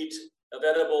 of wheat, of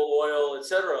edible oil, et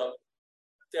cetera,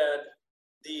 that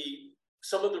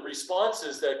some of the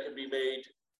responses that can be made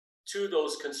to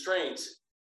those constraints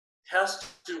has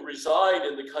to reside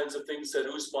in the kinds of things that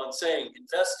Usman's saying,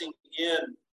 investing in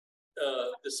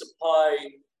the supply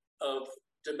of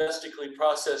domestically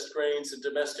processed grains and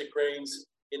domestic grains,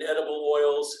 in edible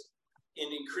oils, in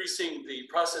increasing the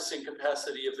processing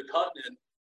capacity of the continent,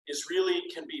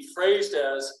 can be phrased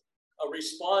as a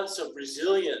response of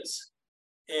resilience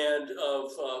and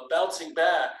of bouncing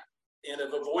back and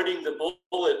of avoiding the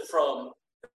bullet from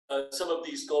some of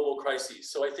these global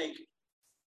crises. So I think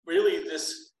really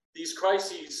these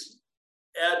crises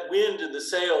add wind in the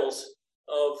sails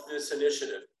of this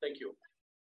initiative. Thank you.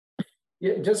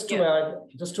 Yeah, just to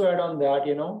add on that,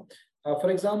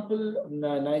 for example,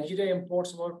 Nigeria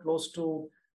imports about close to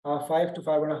 5 to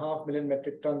 5.5 million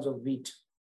metric tons of wheat.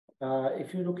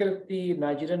 If you look at the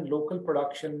Nigerian local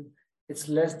production, it's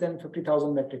less than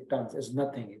 50,000 metric tons. It's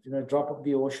nothing. It's a drop of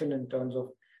the ocean in terms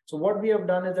of. So what we have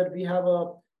done is that we have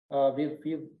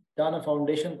we've done a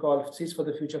foundation called Seeds for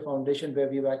the Future Foundation, where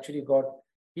we've actually got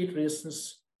heat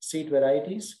resistance seed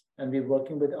varieties, and we're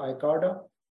working with ICARDA.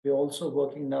 We're also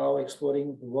working now,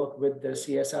 exploring work with the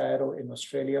CSIRO in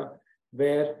Australia,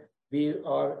 where we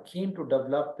are keen to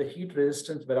develop the heat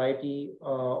resistant variety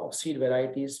of seed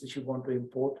varieties which we want to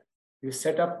import. We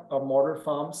set up model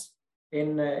farms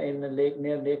in the lake,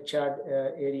 near Lake Chad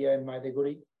area in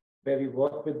Maiduguri, where we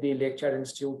work with the Lake Chad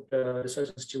Institute, Research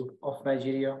Institute of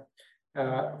Nigeria,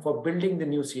 for building the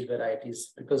new seed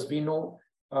varieties, because we know,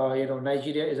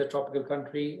 Nigeria is a tropical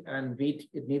country, and wheat,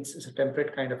 it's a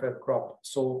temperate kind of a crop.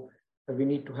 So we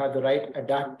need to have the right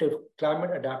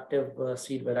climate adaptive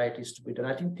seed varieties to be done.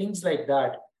 I think things like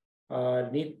that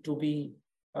needs to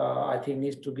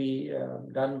be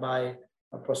done by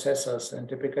processors. And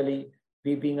typically,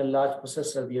 we being a large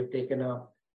processor, we have taken a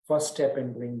first step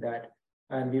in doing that.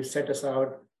 And we've set aside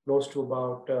close to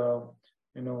about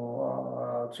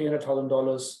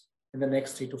 $300,000 in the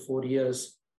next 3 to 4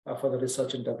 years for the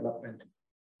research and development.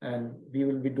 And we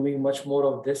will be doing much more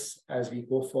of this as we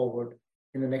go forward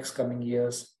in the next coming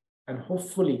years, and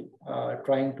hopefully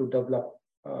trying to develop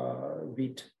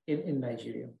wheat in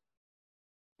Nigeria.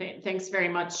 Thanks very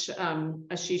much,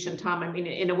 Ashish and Tom. I mean,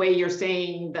 in a way, you're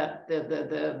saying that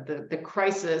the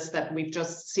crisis that we've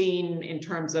just seen in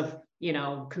terms of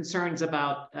concerns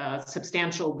about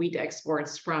substantial wheat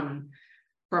exports from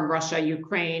Russia,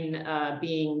 Ukraine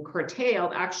being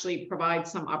curtailed actually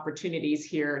provides some opportunities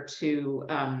here to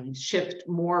shift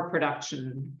more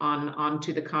production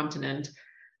onto the continent,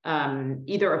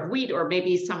 either of wheat or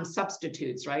maybe some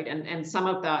substitutes, right? And some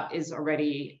of that is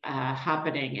already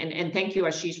happening. And thank you,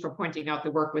 Ashish, for pointing out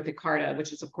the work with ICARDA,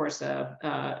 which is, of course, a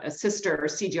sister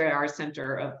CGIAR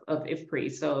center of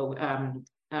IFPRI. So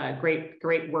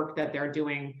great work that they're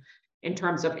doing in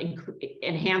terms of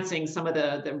enhancing some of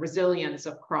the resilience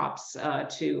of crops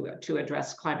to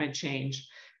address climate change.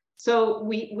 So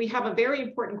we have a very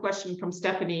important question from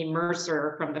Stephanie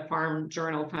Mercer from the Farm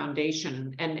Journal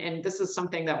Foundation. And this is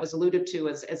something that was alluded to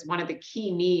as one of the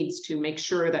key needs to make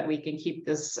sure that we can keep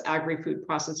this agri-food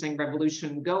processing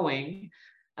revolution going.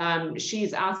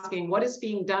 She's asking, what is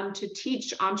being done to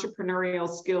teach entrepreneurial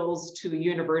skills to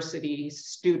university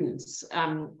students?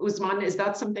 Usman, is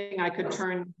that something I could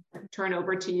turn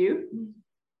over to you?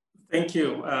 Thank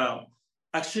you.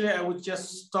 Actually, I would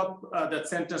just stop that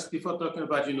sentence before talking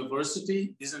about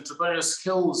university. These entrepreneurial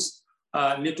skills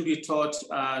need to be taught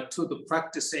to the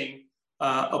practicing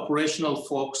operational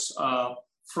folks,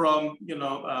 from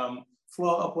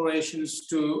floor operations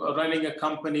to running a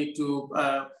company to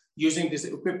using these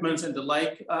equipments and the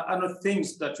like, other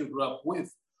things that you grew up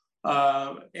with.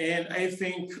 And I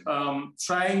think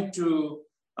trying to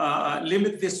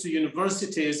limit this to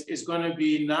universities is going to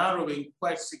be narrowing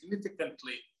quite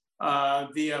significantly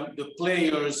the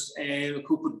players and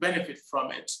who could benefit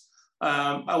from it.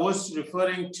 I was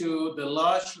referring to the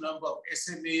large number of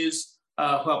SMEs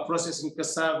who are processing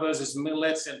cassavas,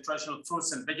 millets, and traditional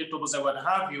fruits and vegetables and what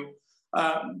have you.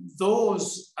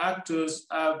 Those actors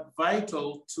are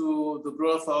vital to the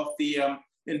growth of the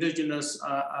indigenous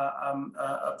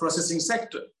processing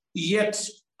sector. Yet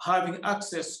having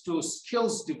access to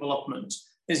skills development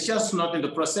is just not in the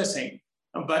processing,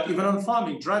 but even on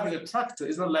farming. Driving a tractor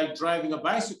is not like driving a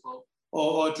bicycle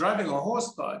or driving a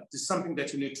horse cart. It's something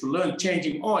that you need to learn.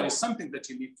 Changing oil is something that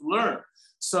you need to learn.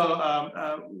 So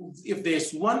if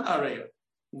there's one area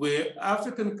where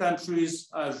African countries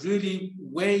are really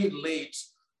way late,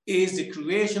 is the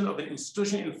creation of an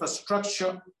institutional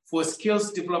infrastructure for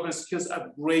skills development, skills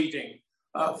upgrading,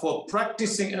 for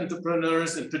practicing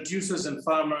entrepreneurs and producers and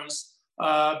farmers,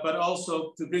 but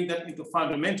also to bring that into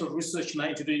fundamental research now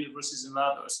into the universities and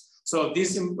others. So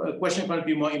this question can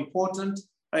be more important.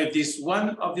 If this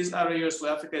one of these areas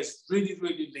where Africa is really,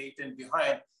 really late and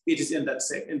behind, it is in that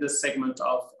in the segment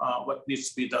of what needs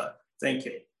to be done. Thank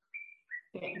you.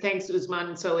 Thanks,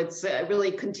 Usman. So it's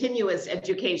really continuous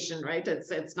education, right?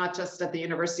 It's not just at the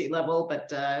university level,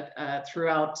 but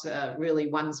throughout really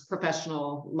one's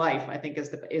professional life, I think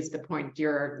is the point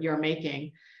you're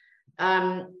making.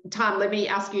 Tom, let me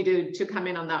ask you to come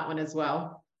in on that one as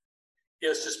well.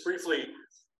 Yes, just briefly,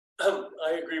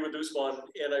 I agree with Usman,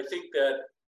 and I think that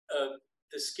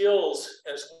the skills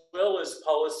as well as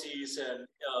policies and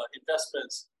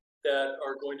investments that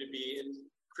are going to be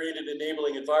create an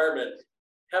enabling environment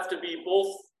have to be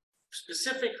both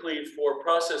specifically for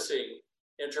processing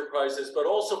enterprises, but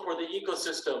also for the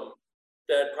ecosystem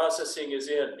that processing is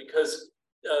in, because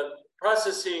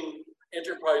processing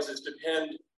enterprises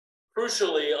depend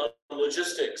crucially on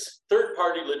logistics,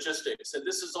 third-party logistics. And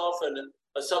this is often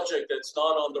a subject that's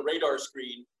not on the radar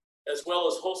screen, as well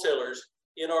as wholesalers.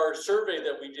 In our survey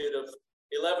that we did of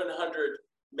 1,100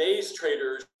 maize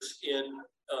traders in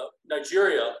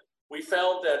Nigeria, we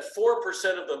found that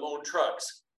 4% of them own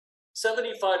trucks.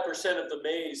 75% of the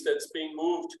maize that's being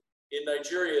moved in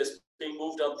Nigeria is being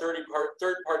moved on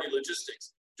third-party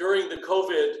logistics. During the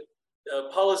COVID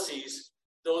policies,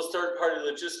 those third-party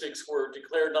logistics were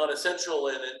declared non-essential,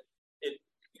 and it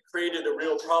created a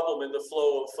real problem in the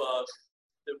flow of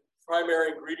the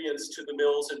primary ingredients to the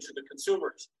mills and to the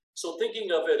consumers. So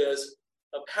thinking of it as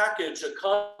a package, a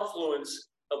confluence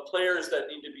of players that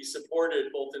need to be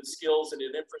supported both in skills and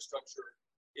in infrastructure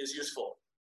is useful.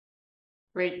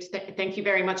 Great, thank you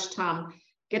very much, Tom.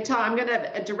 Geta, I'm going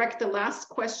to direct the last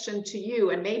question to you,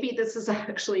 and maybe this is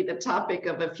actually the topic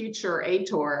of a future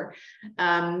ATOR.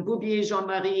 Boubier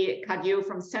Jean-Marie Cadio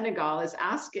from Senegal is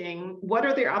asking, what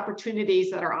are the opportunities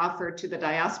that are offered to the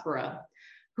diaspora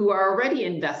who are already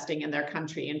investing in their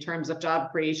country in terms of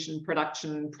job creation,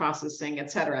 production, processing,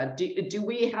 et cetera? Do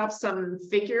we have some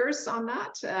figures on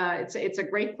that? It's a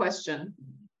great question.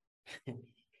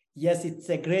 Yes, it's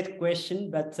a great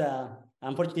question, but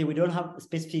unfortunately, we don't have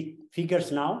specific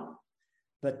figures now,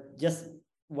 but just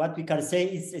what we can say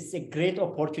is it's a great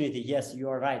opportunity. Yes, you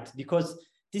are right, because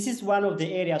this is one of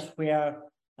the areas where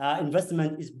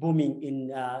investment is booming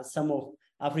in some of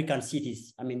African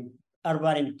cities. I mean,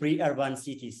 urban and pre-urban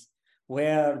cities,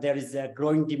 where there is a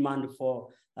growing demand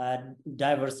for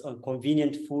diverse and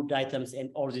convenient food items and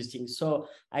all these things. So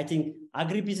I think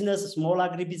agribusiness, small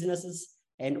agribusinesses,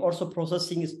 and also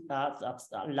processing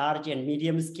large and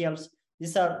medium scales,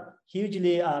 these are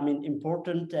hugely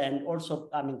important, and also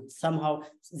somehow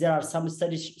there are some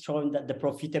studies showing that the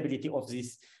profitability of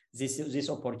this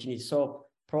opportunity. So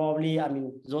probably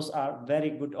those are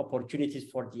very good opportunities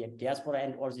for the diaspora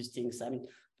and all these things.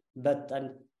 But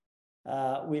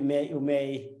we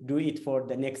may do it for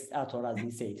the next ATOR, as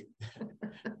we said.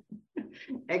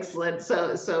 Excellent.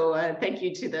 So thank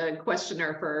you to the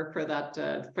questioner for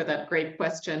that great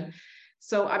question.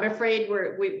 So I'm afraid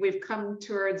we've come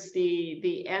towards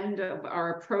the end of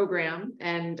our program,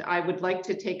 and I would like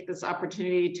to take this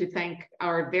opportunity to thank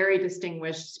our very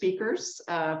distinguished speakers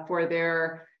for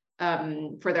their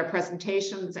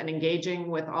presentations and engaging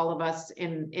with all of us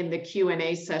in the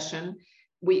Q&A session.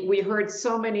 We heard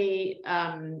so many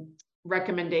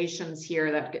recommendations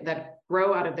here that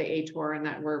grow out of the ATOR and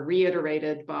that were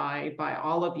reiterated by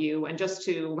all of you. And just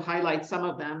to highlight some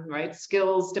of them, right?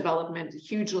 Skills development,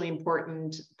 hugely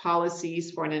important.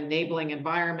 Policies for an enabling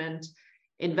environment,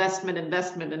 investment. And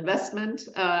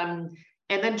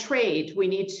then trade. We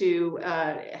need to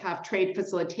have trade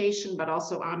facilitation, but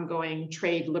also ongoing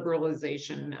trade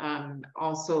liberalization,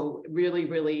 also really,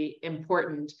 really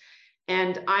important.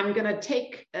 And I'm going to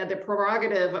take the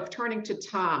prerogative of turning to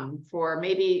Tom for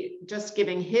maybe just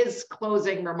giving his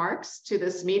closing remarks to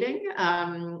this meeting,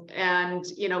 and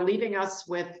leaving us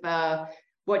with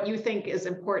what you think is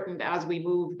important as we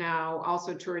move now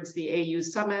also towards the AU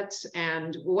summit,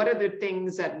 and what are the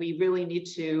things that we really need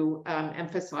to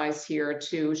emphasize here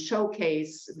to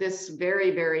showcase this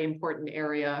very, very important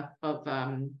area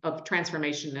of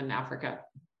transformation in Africa.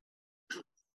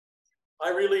 I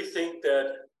really think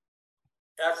that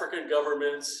African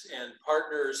governments and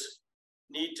partners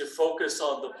need to focus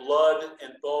on the blood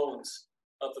and bones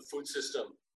of the food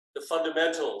system, the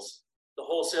fundamentals, the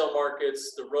wholesale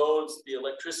markets, the roads, the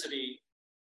electricity.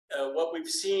 What we've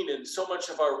seen in so much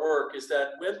of our work is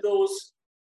that when those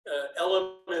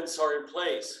elements are in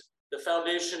place, the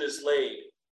foundation is laid.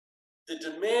 The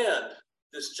demand,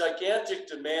 this gigantic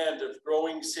demand of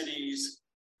growing cities,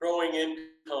 growing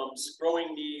incomes,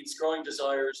 growing needs, growing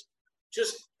desires,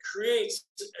 just creates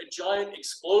a giant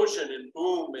explosion in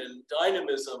boom and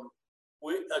dynamism,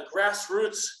 with a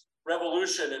grassroots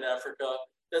revolution in Africa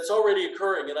that's already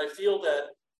occurring. And I feel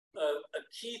that a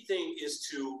key thing is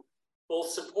to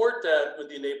both support that with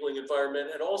the enabling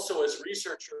environment, and also as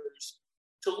researchers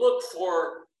to look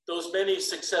for those many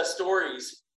success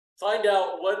stories, find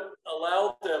out what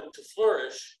allowed them to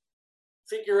flourish,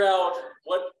 figure out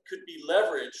what could be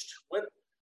leveraged, what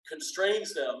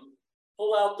constrains them,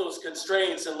 pull out those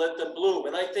constraints and let them bloom.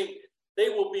 And I think they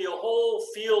will be a whole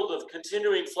field of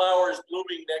continuing flowers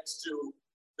blooming next to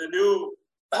the new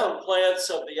plants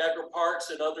of the agri-parks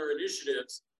and other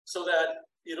initiatives, so that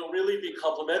it'll really be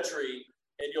complementary,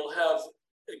 and you'll have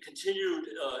a continued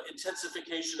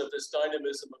intensification of this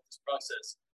dynamism of this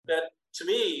process. that to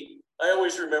me, I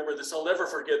always remember this, I'll never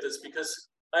forget this because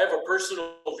I have a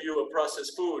personal view of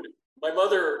processed food. My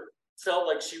mother felt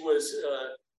like she was,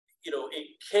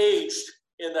 caged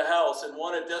in the house and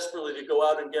wanted desperately to go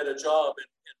out and get a job and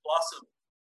blossom.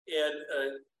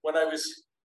 And when I was,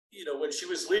 when she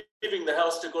was leaving the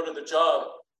house to go to the job,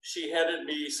 she handed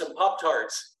me some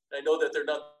Pop-Tarts. I know that they're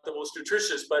not the most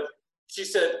nutritious, but she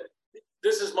said,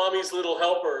 "This is mommy's little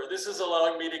helper. This is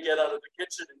allowing me to get out of the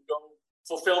kitchen and go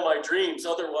fulfill my dreams.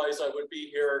 Otherwise I would be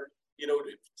here,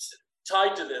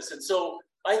 tied to this." And so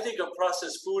I think of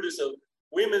processed food as a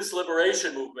women's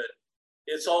liberation movement.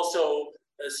 It's also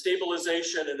a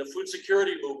stabilization and a food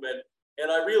security movement.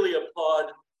 And I really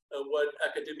applaud what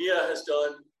academia has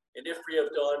done and IFPRI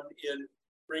have done in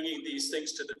bringing these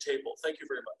things to the table. Thank you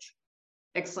very much.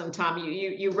 Excellent, Tom.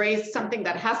 You raised something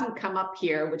that hasn't come up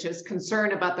here, which is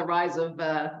concern about the rise of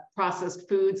processed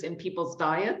foods in people's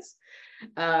diets.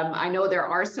 I know there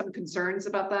are some concerns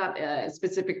about that,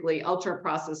 specifically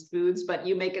ultra-processed foods, but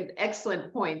you make an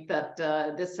excellent point that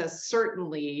this has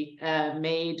certainly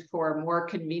made for more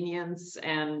convenience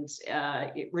and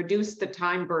it reduced the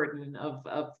time burden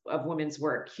of women's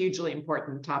work, hugely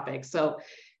important topic. So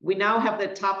we now have the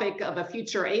topic of a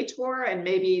future ATOR and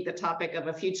maybe the topic of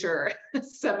a future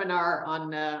seminar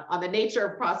on the nature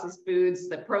of processed foods,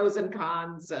 the pros and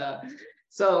cons.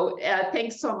 So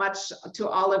thanks so much to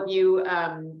all of you,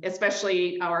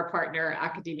 especially our partner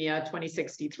Academia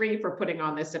 2063 for putting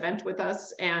on this event with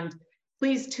us. And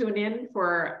please tune in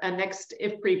for a next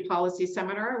IFPRI policy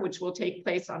seminar, which will take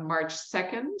place on March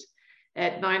 2nd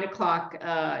at 9 o'clock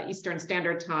Eastern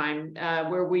Standard Time,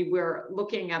 where we were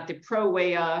looking at the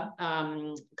ProWEA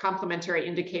complementary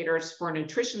indicators for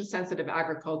nutrition sensitive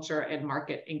agriculture and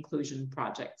market inclusion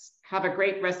projects. Have a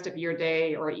great rest of your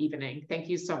day or evening. Thank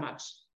you so much.